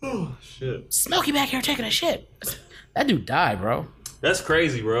 Oh, shit. Smokey back here taking a shit. That dude died, bro. That's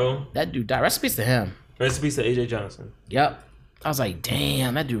crazy, bro. That dude died. Recipes to him. Recipes to AJ Johnson. Yep. I was like,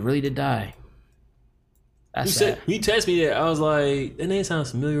 damn, that dude really did die. That's sad. He texted me that. I was like, that name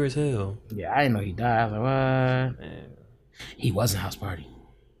sounds familiar as hell. Yeah, I didn't know he died. I was like, what? Man. He was in House Party.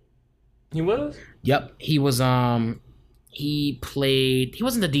 He was? Yep. He was he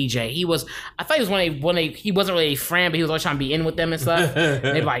wasn't the DJ. I thought he was he wasn't really a friend, but he was always trying to be in with them and stuff. And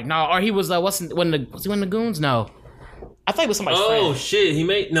they'd be like, no, or he was was he one of the goons? No. I thought he was somebody's friend. Oh shit, he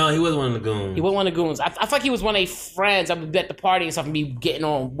wasn't one of the goons. He wasn't one of the goons. I thought like he was one of their friends that would be at the party and stuff and be getting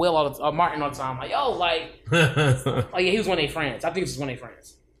on Will or Martin all the time. Like, yo, like oh yeah, he was one of their friends. I think he was one of their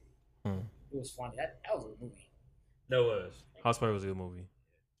friends. It was funny. That was a good movie. That was. House Party was a good movie.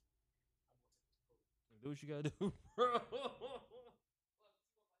 Do what you gotta do, bro.